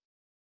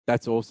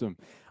 That's awesome.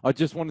 I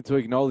just wanted to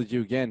acknowledge you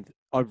again.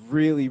 I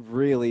really,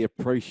 really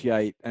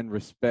appreciate and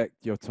respect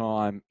your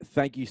time.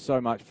 Thank you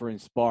so much for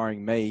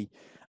inspiring me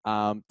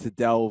to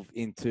delve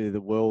into the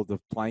world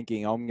of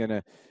planking.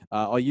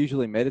 I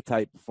usually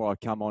meditate before I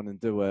come on and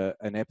do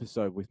an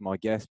episode with my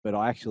guest, but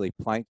I actually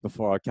plank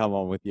before I come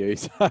on with you.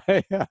 So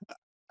I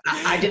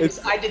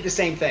did the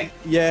same thing.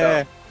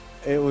 Yeah,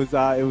 so. It was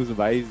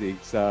amazing.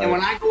 So, and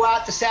when I go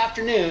out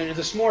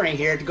this morning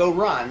here to go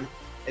run,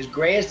 as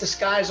gray as the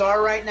skies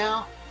are right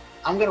now,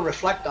 I'm going to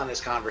reflect on this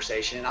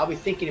conversation, and I'll be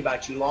thinking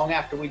about you long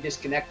after we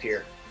disconnect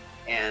here.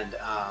 And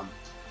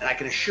I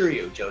can assure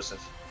you,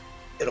 Joseph,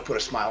 it'll put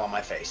a smile on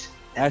my face.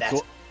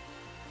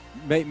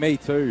 Me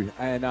too.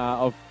 And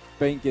I've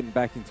been getting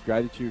back into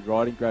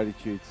writing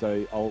gratitude.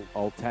 So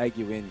I'll tag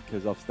you in,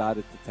 because I've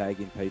started to tag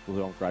in people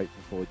who I'm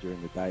grateful for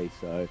during the day.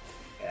 So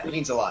yeah, it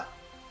means a lot.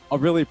 I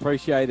really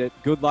appreciate it.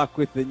 Good luck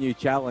with the new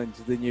challenge,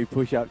 the new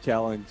push-up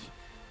challenge.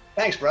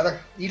 Thanks, brother.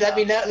 You let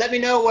me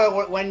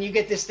know when you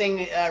get this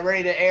thing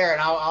ready to air, and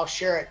I'll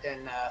share it,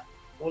 and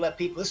we'll let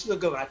people. This is a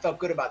good one. I felt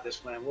good about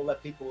this one, and we'll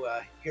let people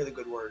hear the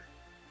good word.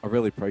 I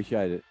really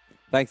appreciate it.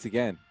 Thanks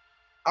again.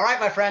 All right,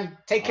 my friend.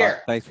 Take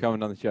care. Thanks for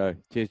coming on the show.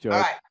 Cheers, George.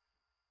 All right.